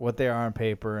 what they are on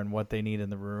paper and what they need in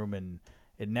the room, and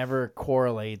it never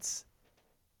correlates.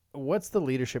 What's the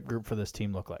leadership group for this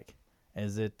team look like?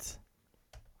 Is it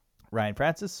Ryan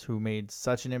Francis, who made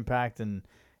such an impact, and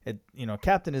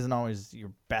captain isn't always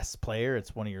your best player;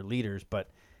 it's one of your leaders. But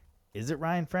is it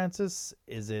Ryan Francis?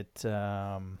 Is it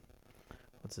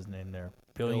what's his name there?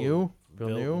 Villeneuve?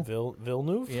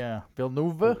 Villeneuve? Yeah,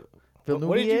 Villeneuve.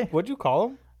 Villeneuve. What'd you call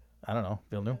him? I don't know.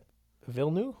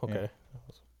 Villeneuve? Okay.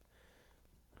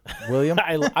 Yeah. William.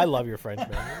 I love your French,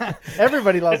 man.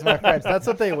 Everybody loves my French. That's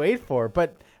what they wait for.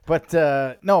 But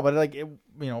no, but like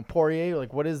Poirier.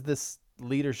 Like, what is this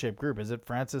leadership group? Is it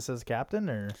Francis as captain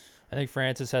or? I think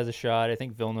Francis has a shot. I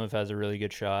think Villeneuve has a really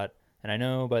good shot. And I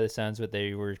know by the sounds of it,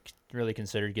 they were really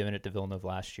considered giving it to Villeneuve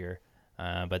last year.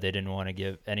 But they didn't want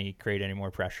to create any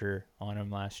more pressure on him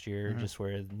last year, just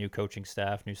where new coaching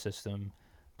staff, new system,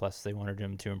 plus they wanted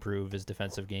him to improve his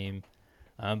defensive game.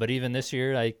 But even this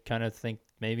year, I kind of think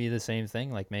maybe the same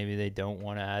thing. Like maybe they don't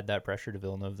want to add that pressure to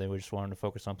Villeneuve. They just want him to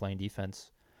focus on playing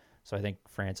defense. So I think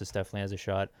Francis definitely has a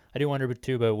shot. I do wonder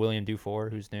too about William Dufour,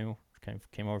 who's new, kind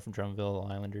of came over from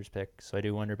Drummondville, Islanders pick. So I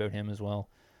do wonder about him as well.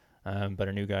 But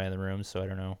a new guy in the room, so I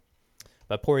don't know.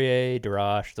 But Poirier,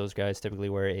 Darash, those guys typically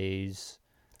wear A's.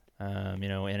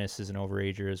 Ennis is an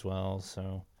overager as well.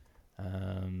 So,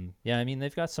 yeah, I mean,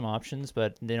 they've got some options,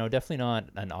 but, definitely not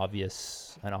an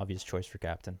obvious choice for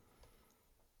captain.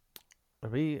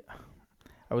 I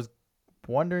was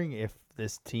wondering if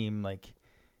this team, like,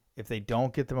 if they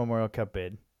don't get the Memorial Cup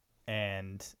bid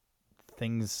and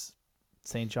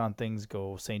St. John things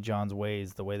go St. John's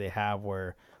ways the way they have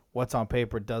where what's on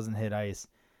paper doesn't hit ice,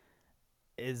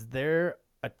 is there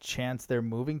a chance they're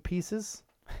moving pieces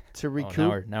to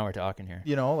recoup? Now we're talking here.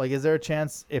 Is there a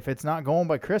chance if it's not going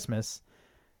by Christmas,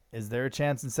 is there a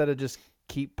chance instead of just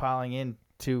keep piling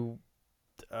into,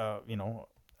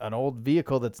 an old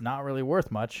vehicle that's not really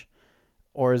worth much,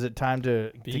 or is it time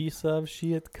to piece of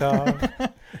shit car?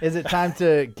 Is it time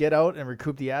to get out and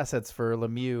recoup the assets for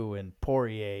Lemieux and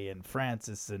Poirier and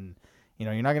Francis and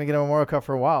you're not going to get a Memorial Cup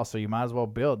for a while, so you might as well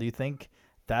build. Do you think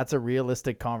that's a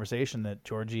realistic conversation that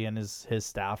Georgie and his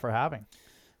staff are having?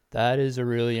 That is a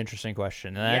really interesting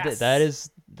question. And yes. that is,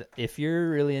 if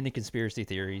you're really into conspiracy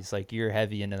theories, like you're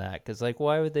heavy into that. Because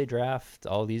why would they draft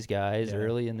all these guys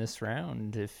early in this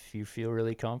round if you feel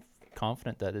really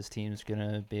confident that this team's going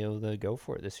to be able to go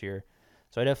for it this year?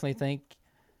 So I definitely think,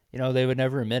 they would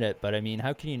never admit it. But I mean,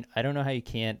 I don't know how you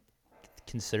can't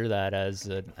consider that as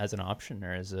an option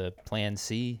or as a plan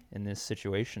C in this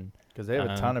situation. Because they have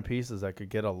a ton of pieces that could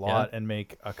get a lot and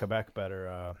make a Quebec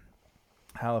better,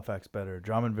 Halifax better,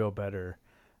 Drummondville better,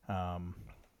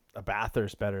 a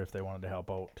Bathurst better if they wanted to help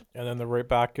out. And then they're right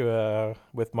back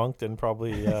with Moncton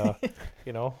probably,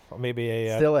 maybe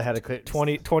a still ahead of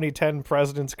 2010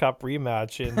 President's Cup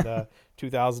rematch in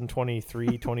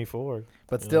 2023-24.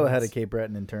 But still ahead of Cape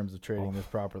Breton in terms of trading this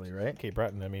properly, right? Cape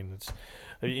Breton, I mean, it's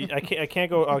I can't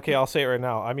go. Okay, I'll say it right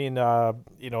now. I mean,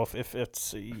 if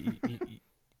it's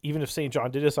even if St.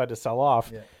 John did decide to sell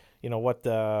off, what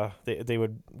they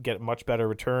would get much better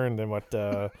return than what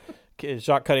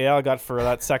Jacques Carriel got for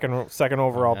that second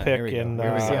overall pick. And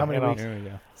see how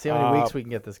many weeks we can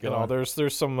get this going.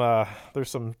 There's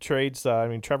some trades. I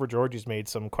mean, Trevor Georgie's made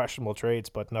some questionable trades,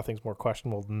 but nothing's more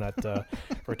questionable than that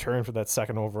return for that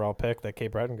second overall pick that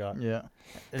Cape Breton got. Yeah,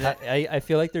 I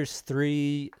feel like there's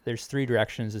three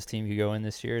directions this team could go in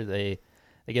this year. They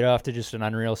get off to just an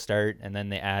unreal start, and then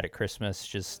they add at Christmas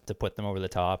just to put them over the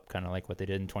top, kind of like what they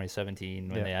did in 2017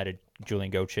 when they added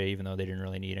Julien Gauthier, even though they didn't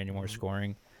really need any more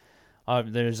scoring.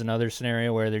 There's another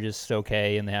scenario where they're just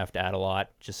okay and they have to add a lot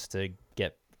just to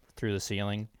get through the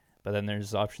ceiling. But then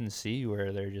there's option C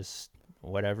where they're just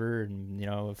whatever,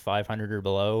 and 500 or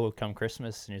below come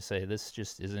Christmas, and you say this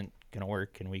just isn't going to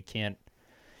work, and we can't.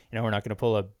 We're not going to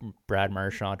pull a Brad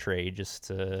Marchand trade just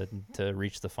to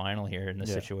reach the final here in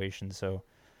this situation. So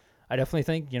I definitely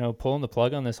think pulling the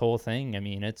plug on this whole thing. I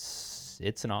mean, it's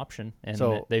an option, and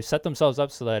so they've set themselves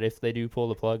up so that if they do pull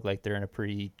the plug, like they're in a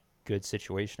pretty good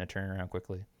situation to turn around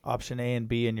quickly. Option A and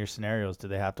B in your scenarios, do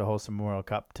they have to host a Memorial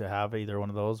Cup to have either one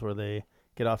of those where they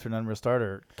get off to an unreal start,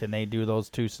 or can they do those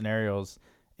two scenarios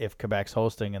if Quebec's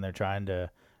hosting and they're trying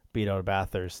to beat out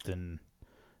Bathurst and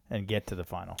get to the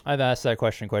final? I've asked that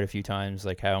question quite a few times,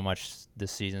 like how much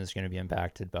this season is going to be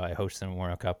impacted by hosting the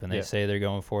Memorial Cup, and they say they're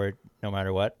going for it no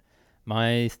matter what.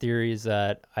 My theory is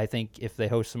that I think if they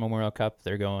host the Memorial Cup,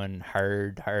 they're going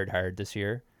hard this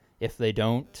year. If they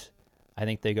don't, I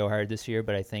think they go hard this year,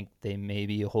 but I think they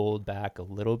maybe hold back a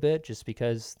little bit just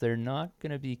because they're not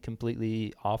going to be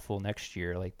completely awful next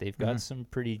year. Like they've got some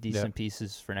pretty decent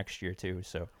pieces for next year too.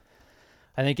 So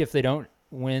I think if they don't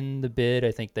win the bid,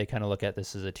 I think they kind of look at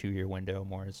this as a 2-year window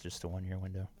more as just a 1-year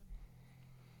window.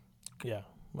 Yeah,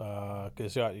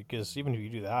 because even if you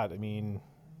do that, I mean,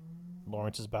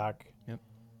 Lawrence is back.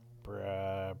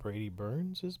 Yep. Brady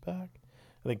Burns is back.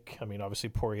 I mean, obviously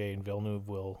Poirier and Villeneuve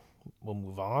will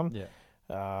move on. Yeah.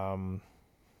 I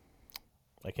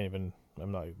can't even.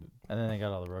 I'm not. And then they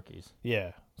got all the rookies.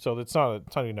 Yeah, so it's not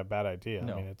even a bad idea.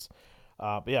 No. I mean, it's.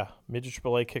 But yeah, midget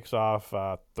AAA kicks off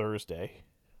Thursday.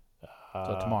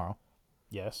 So tomorrow.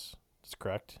 Yes, that's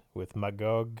correct. With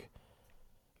Magog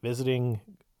visiting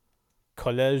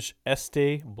Collège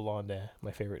Este Blondet,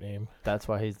 my favorite name. That's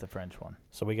why he's the French one.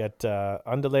 So we got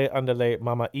Underlay,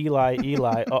 Mama Eli,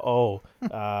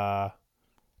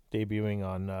 debuting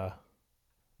on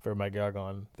for Magog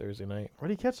on Thursday night. Where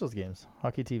do you catch those games?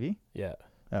 Hockey TV? Yeah.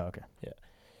 Oh, okay. Yeah.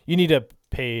 You need to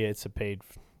pay. It's a paid.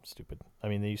 Stupid. I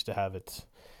mean, they used to have it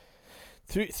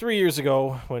 3 years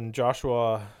ago when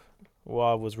Joshua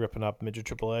was ripping up midget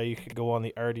AAA. You could go on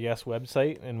the RDS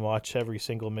website and watch every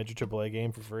single midget AAA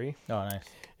game for free. Oh, nice.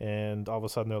 And all of a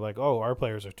sudden they're like, "Oh, our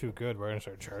players are too good. We're gonna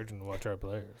start charging to watch our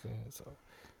players." Yeah, so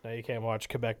now you can't watch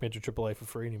Quebec midget AAA for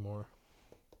free anymore.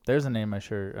 There's a name I'm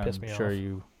sure off.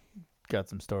 you got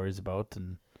some stories about,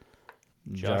 and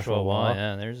Joshua Waugh.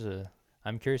 Yeah,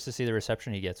 I'm curious to see the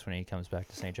reception he gets when he comes back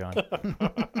to St. John.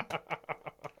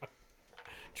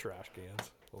 Trash cans.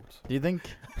 Oops. Do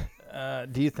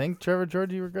you think Trevor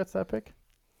Georgie regrets that pick?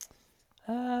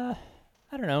 I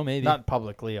don't know. Maybe not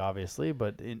publicly, obviously,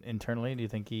 but internally, do you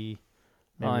think he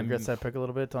maybe regrets that pick a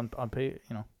little bit on pay?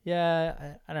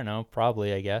 Yeah, I don't know.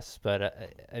 Probably, I guess.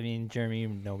 But I mean, Jeremy, you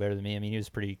know better than me. I mean, he was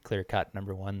pretty clear cut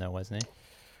number one, though, wasn't he?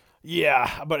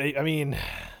 Yeah, but I mean,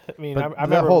 I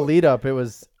that whole lead up, it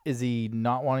was, is he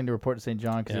not wanting to report to St.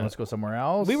 John because he wants to go somewhere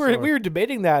else? We were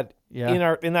debating that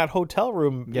in that hotel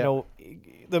room,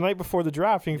 the night before the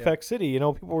draft in Quebec City.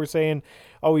 People were saying,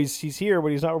 "Oh, he's here, but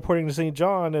he's not reporting to St.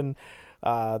 John," and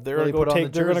they're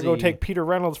going to go take Peter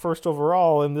Reynolds first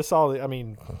overall, and this all. I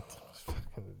mean,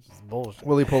 bullshit.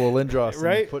 Will he pull a Lindros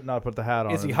right? And not put the hat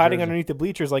on? Is he hiding underneath the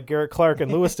bleachers like Garrett Clark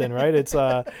and Lewiston? Right? It's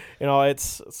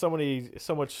it's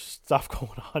so much stuff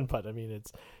going on, but I mean,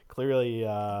 it's clearly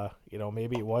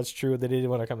maybe it was true that he didn't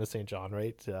want to come to St. John,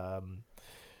 right? I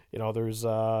know there was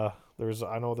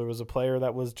a player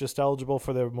that was just eligible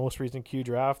for the most recent Q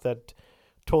draft that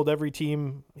told every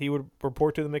team he would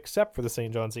report to them except for the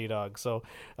St. John Sea Dogs. So,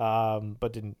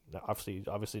 but didn't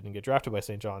obviously didn't get drafted by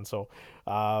St. John. So,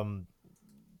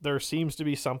 there seems to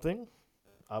be something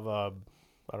of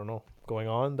going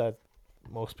on that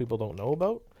most people don't know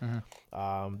about.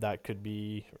 Mm-hmm. That could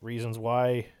be reasons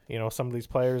why some of these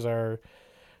players are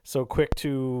so quick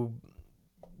to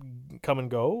come and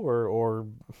go, or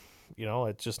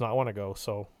it's just not want to go.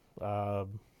 So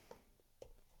I'm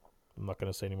not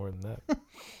going to say any more than that.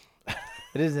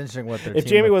 It is interesting what they're. If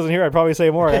Jamie wasn't here, I'd probably say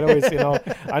more. I know he's,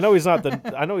 I know he's not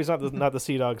the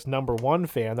Sea Dogs number one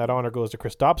fan. That honor goes to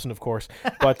Chris Dobson, of course.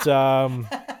 But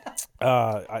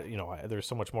there's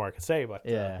so much more I could say. But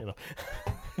it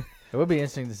would be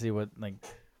interesting to see what, like,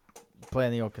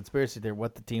 playing the old conspiracy there,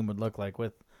 what the team would look like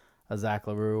with a Zach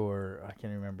LaRue, or I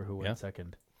can't remember who went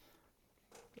second.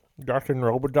 Dustin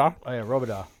Robidas. Oh yeah,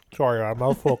 Robidas. Sorry, I'm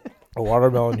mouthful of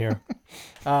watermelon here.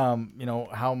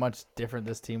 How much different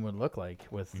this team would look like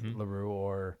with LaRue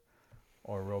or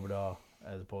Robidas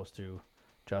as opposed to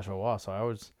Joshua Waugh. So I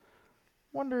always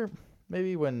wonder,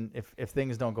 maybe if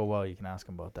things don't go well, you can ask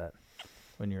him about that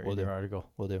when you're in your article.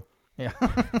 We'll do. Yeah.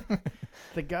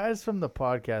 The guys from the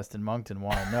podcast in Moncton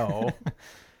want to know.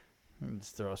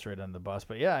 Just throw us right under the bus.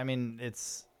 But yeah, I mean,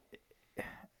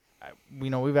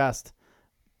 we've asked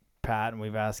Pat and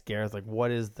we've asked Gareth, like,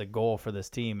 what is the goal for this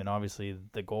team? And obviously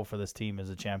the goal for this team is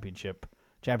a championship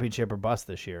or bust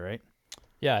this year, right?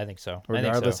 Yeah, I think so.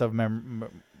 Regardless of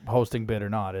hosting bid or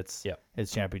not, it's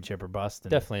championship or bust.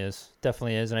 Definitely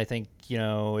is. And I think,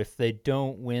 if they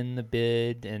don't win the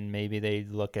bid and maybe they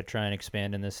look at trying to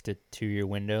expand in this 2-year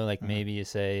window, like maybe you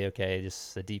say, okay,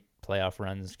 just a deep playoff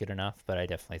run is good enough. But I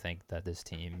definitely think that this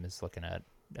team is looking at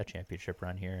a championship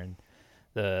run here. And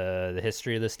the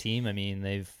history of this team, I mean,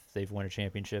 they've won a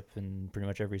championship in pretty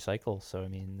much every cycle. So, I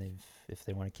mean, if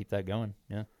they want to keep that going,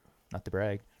 not to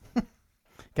brag.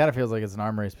 Kind of feels like it's an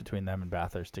arm race between them and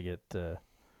Bathurst to get to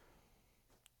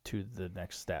the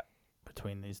next step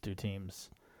between these two teams,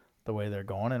 the way they're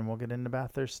going, and we'll get into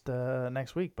Bathurst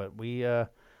next week. But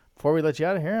before we let you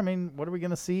out of here, I mean, what are we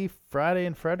going to see Friday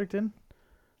in Fredericton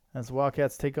as the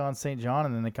Wildcats take on St. John,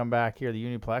 and then they come back here, the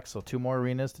Uniplex, so 2 more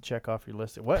arenas to check off your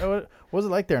list. What was it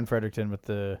like there in Fredericton with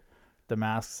the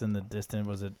masks and the distance?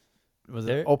 Was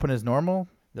it open as normal?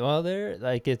 Well,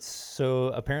 it's so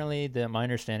apparently my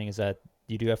understanding is that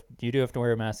you do have to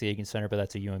wear a mask at the Aiken Center, but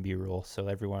that's a UNB rule. So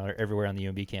everywhere on the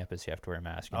UNB campus, you have to wear a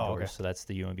mask indoors. Okay. So that's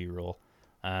the UNB rule.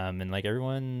 And like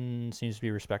everyone seems to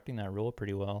be respecting that rule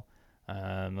pretty well.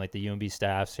 Like the UNB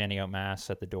staff standing out masks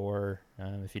at the door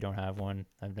if you don't have one.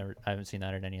 I haven't seen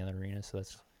that at any other arena, so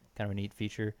that's kind of a neat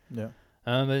feature. Yeah.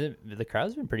 The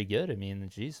crowd's been pretty good. I mean,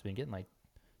 geez, been getting like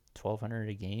 1,200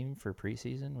 a game for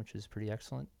preseason, which is pretty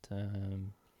excellent.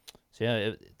 So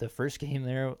yeah, the first game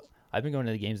there, I've been going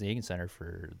to the games in the Aiken Center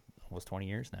for almost 20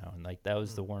 years now, and like that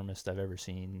was the warmest I've ever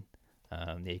seen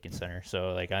the Aiken Center.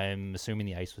 So like I'm assuming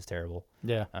the ice was terrible.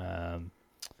 Yeah.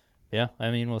 Yeah,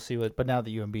 I mean we'll see what. But now that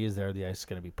UMB is there, the ice is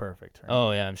going to be perfect. Right?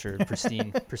 Oh yeah, I'm sure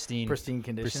pristine pristine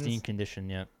conditions. Pristine condition.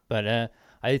 Yeah, but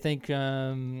I think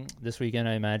this weekend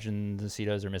I imagine the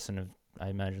Cetos are missing. I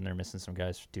imagine they're missing some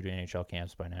guys due to NHL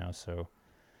camps by now. So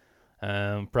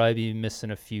probably be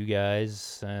missing a few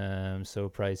guys. So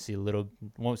probably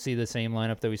won't see the same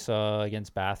lineup that we saw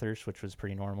against Bathurst, which was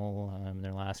pretty normal in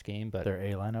their last game. But their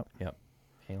A lineup. Yep.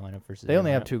 A lineup versus. They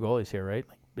only have 2 goalies here, right?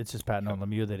 Like, it's just Patton and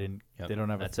Lemieux. They didn't. Yep. They don't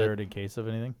have That's a third it. in case of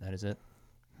anything. That is it.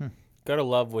 Gotta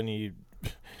love when you.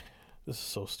 This is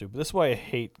so stupid. This is why I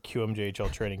hate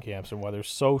QMJHL training camps and why they're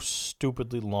so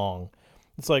stupidly long.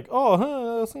 It's like,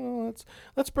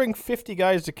 let's bring 50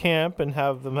 guys to camp and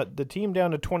have the team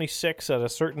down to 26 at a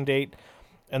certain date,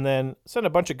 and then send a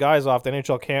bunch of guys off the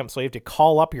NHL camp so you have to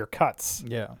call up your cuts.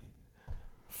 Yeah.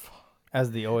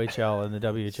 As the OHL and the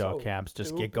WHL camps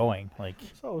just get going, like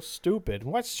so stupid.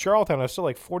 What's Charlottetown? There's still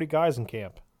like 40 guys in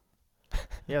camp.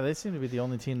 Yeah, they seem to be the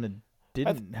only team that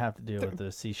didn't have to deal with the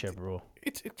C-ship rule.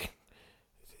 It's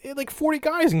like 40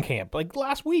 guys in camp, like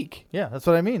last week. Yeah, that's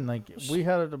what I mean. Like we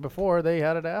had it before, they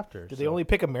had it after. Did they only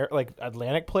pick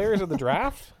Atlantic players at the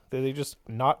draft? Did they just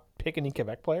not pick any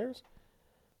Quebec players?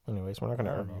 Anyways, we're not going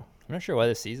to argue. I'm not sure why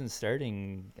the season's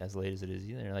starting as late as it is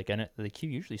either. Like, the Q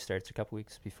usually starts a couple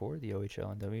weeks before the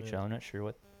OHL and WHL. Yeah. I'm not sure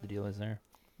what the deal is there.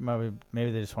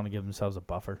 Maybe they just want to give themselves a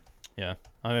buffer. Yeah,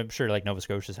 I'm sure like Nova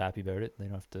Scotia's happy about it. They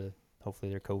don't have to.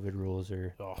 Hopefully, their COVID rules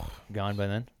are gone by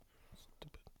then.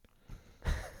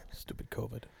 Stupid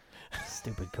COVID.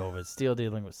 Stupid COVID. Still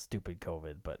dealing with stupid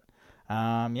COVID, but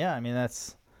yeah, I mean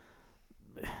it's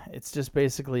just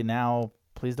basically now.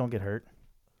 Please don't get hurt.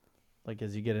 Like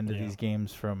as you get into these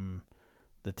games from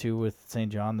the 2 with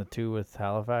St. John, the 2 with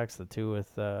Halifax, the 2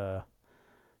 with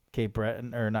Cape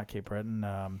Breton, or not Cape Breton,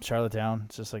 Charlottetown.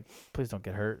 It's just like, please don't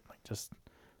get hurt. Like just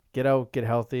get out, get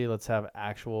healthy. Let's have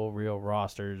actual real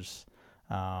rosters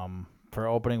for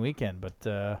opening weekend.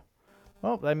 But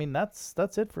well, I mean that's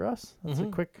it for us. That's a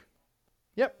quick.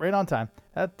 Yep, right on time.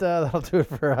 That'll do it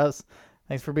for us.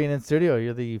 Thanks for being in studio.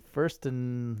 You're the first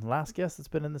and last guest that's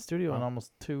been in the studio in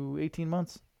almost 18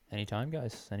 months. Anytime,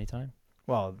 guys. Anytime.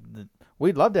 Well,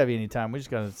 we'd love to have you anytime. We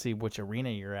just got to see which arena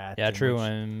you're at. Yeah, true.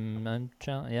 I'm not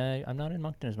in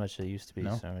Moncton as much as I used to be,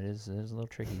 so it is a little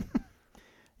tricky.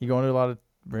 You going to a lot of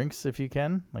rinks if you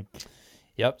can? Like,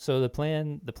 yep. So the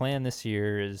plan this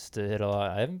year is to hit a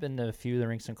lot. I haven't been to a few of the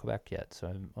rinks in Quebec yet, so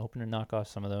I'm hoping to knock off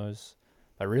some of those.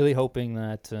 But really hoping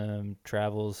that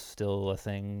travel's still a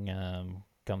thing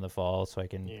come the fall, so I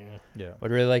can. Yeah.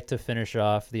 Would really like to finish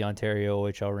off the Ontario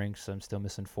OHL rinks. I'm still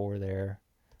missing 4 there,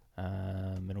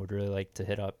 and would really like to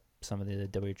hit up some of the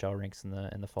WHL rinks in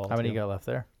the fall. How many you got left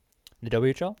there? The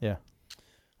WHL? Yeah.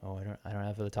 Oh, I don't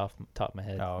have it at the top of my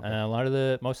head. Oh,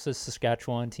 okay. Most of the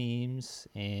Saskatchewan teams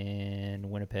and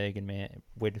Winnipeg and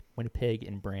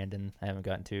Brandon I haven't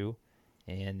gotten to,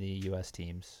 and the U.S.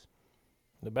 teams.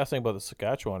 The best thing about the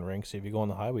Saskatchewan rinks, if you go on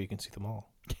the highway, you can see them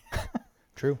all.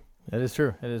 True. It is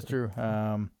true.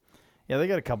 Yeah, they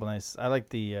got a couple nice. I like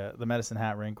the Medicine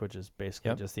Hat rink, which is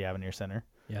basically just the Avenir Center.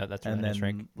 Yeah, that's a really nice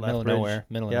rink. Middle of nowhere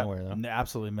though.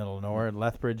 Absolutely middle of nowhere.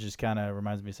 Lethbridge just kind of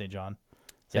reminds me of St. John.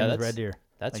 Same that's Red Deer.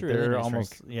 That's like really nice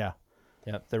almost rink. Yeah.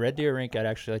 Yeah, the Red Deer rink I'd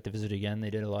actually like to visit again.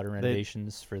 They did a lot of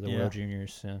renovations for the World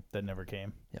Juniors. Yeah. That never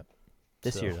came. Yep.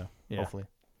 This year though, hopefully.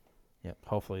 Yep.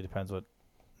 Hopefully, depends what.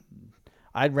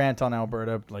 I'd rant on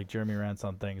Alberta like Jeremy rants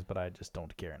on things, but I just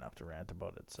don't care enough to rant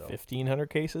about it. So 1,500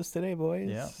 cases today, boys.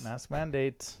 Yeah, mask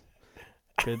mandate.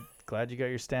 Good. Glad you got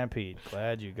your Stampede.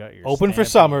 Glad you got your open Stampede. For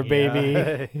summer,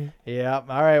 baby. Yeah.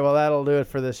 All right. Well, that'll do it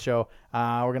for this show.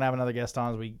 We're gonna have another guest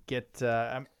on as we get.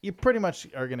 You pretty much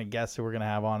are gonna guess who we're gonna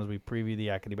have on as we preview the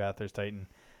Acadie Bathurst Titan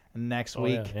next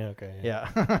week. Yeah. Okay.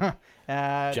 Yeah.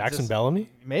 Jackson Bellamy.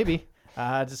 Maybe.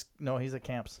 No, he's at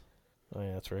camps. Oh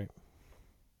yeah, that's right.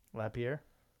 Lapierre?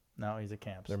 No, he's at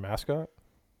camps. Their mascot?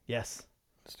 Yes.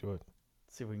 Let's do it.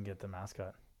 Let's see if we can get the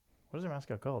mascot. What is their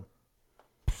mascot called?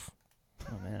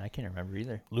 Oh, man, I can't remember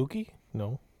either. Lukey?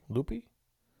 No. Loopy?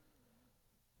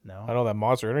 No. I know that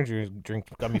Monster Energy drink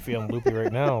got me feeling loopy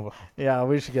right now. Yeah,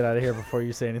 we should get out of here before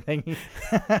you say anything.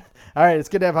 All right, it's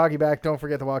good to have hockey back. Don't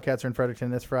forget the Wildcats are in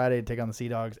Fredericton this Friday to take on the Sea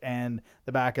Dogs and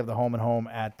the back of the home and home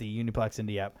at the Uniplex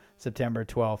Indy App, September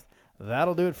 12th.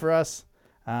 That'll do it for us.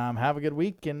 Have a good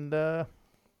week, and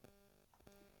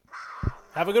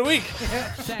Have a good week.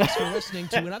 Thanks for listening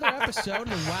to another episode of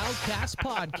the Wildcast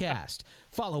Podcast.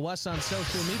 Follow us on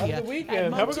social media Have a good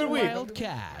weekend. Have a good week.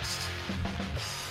 Wildcast.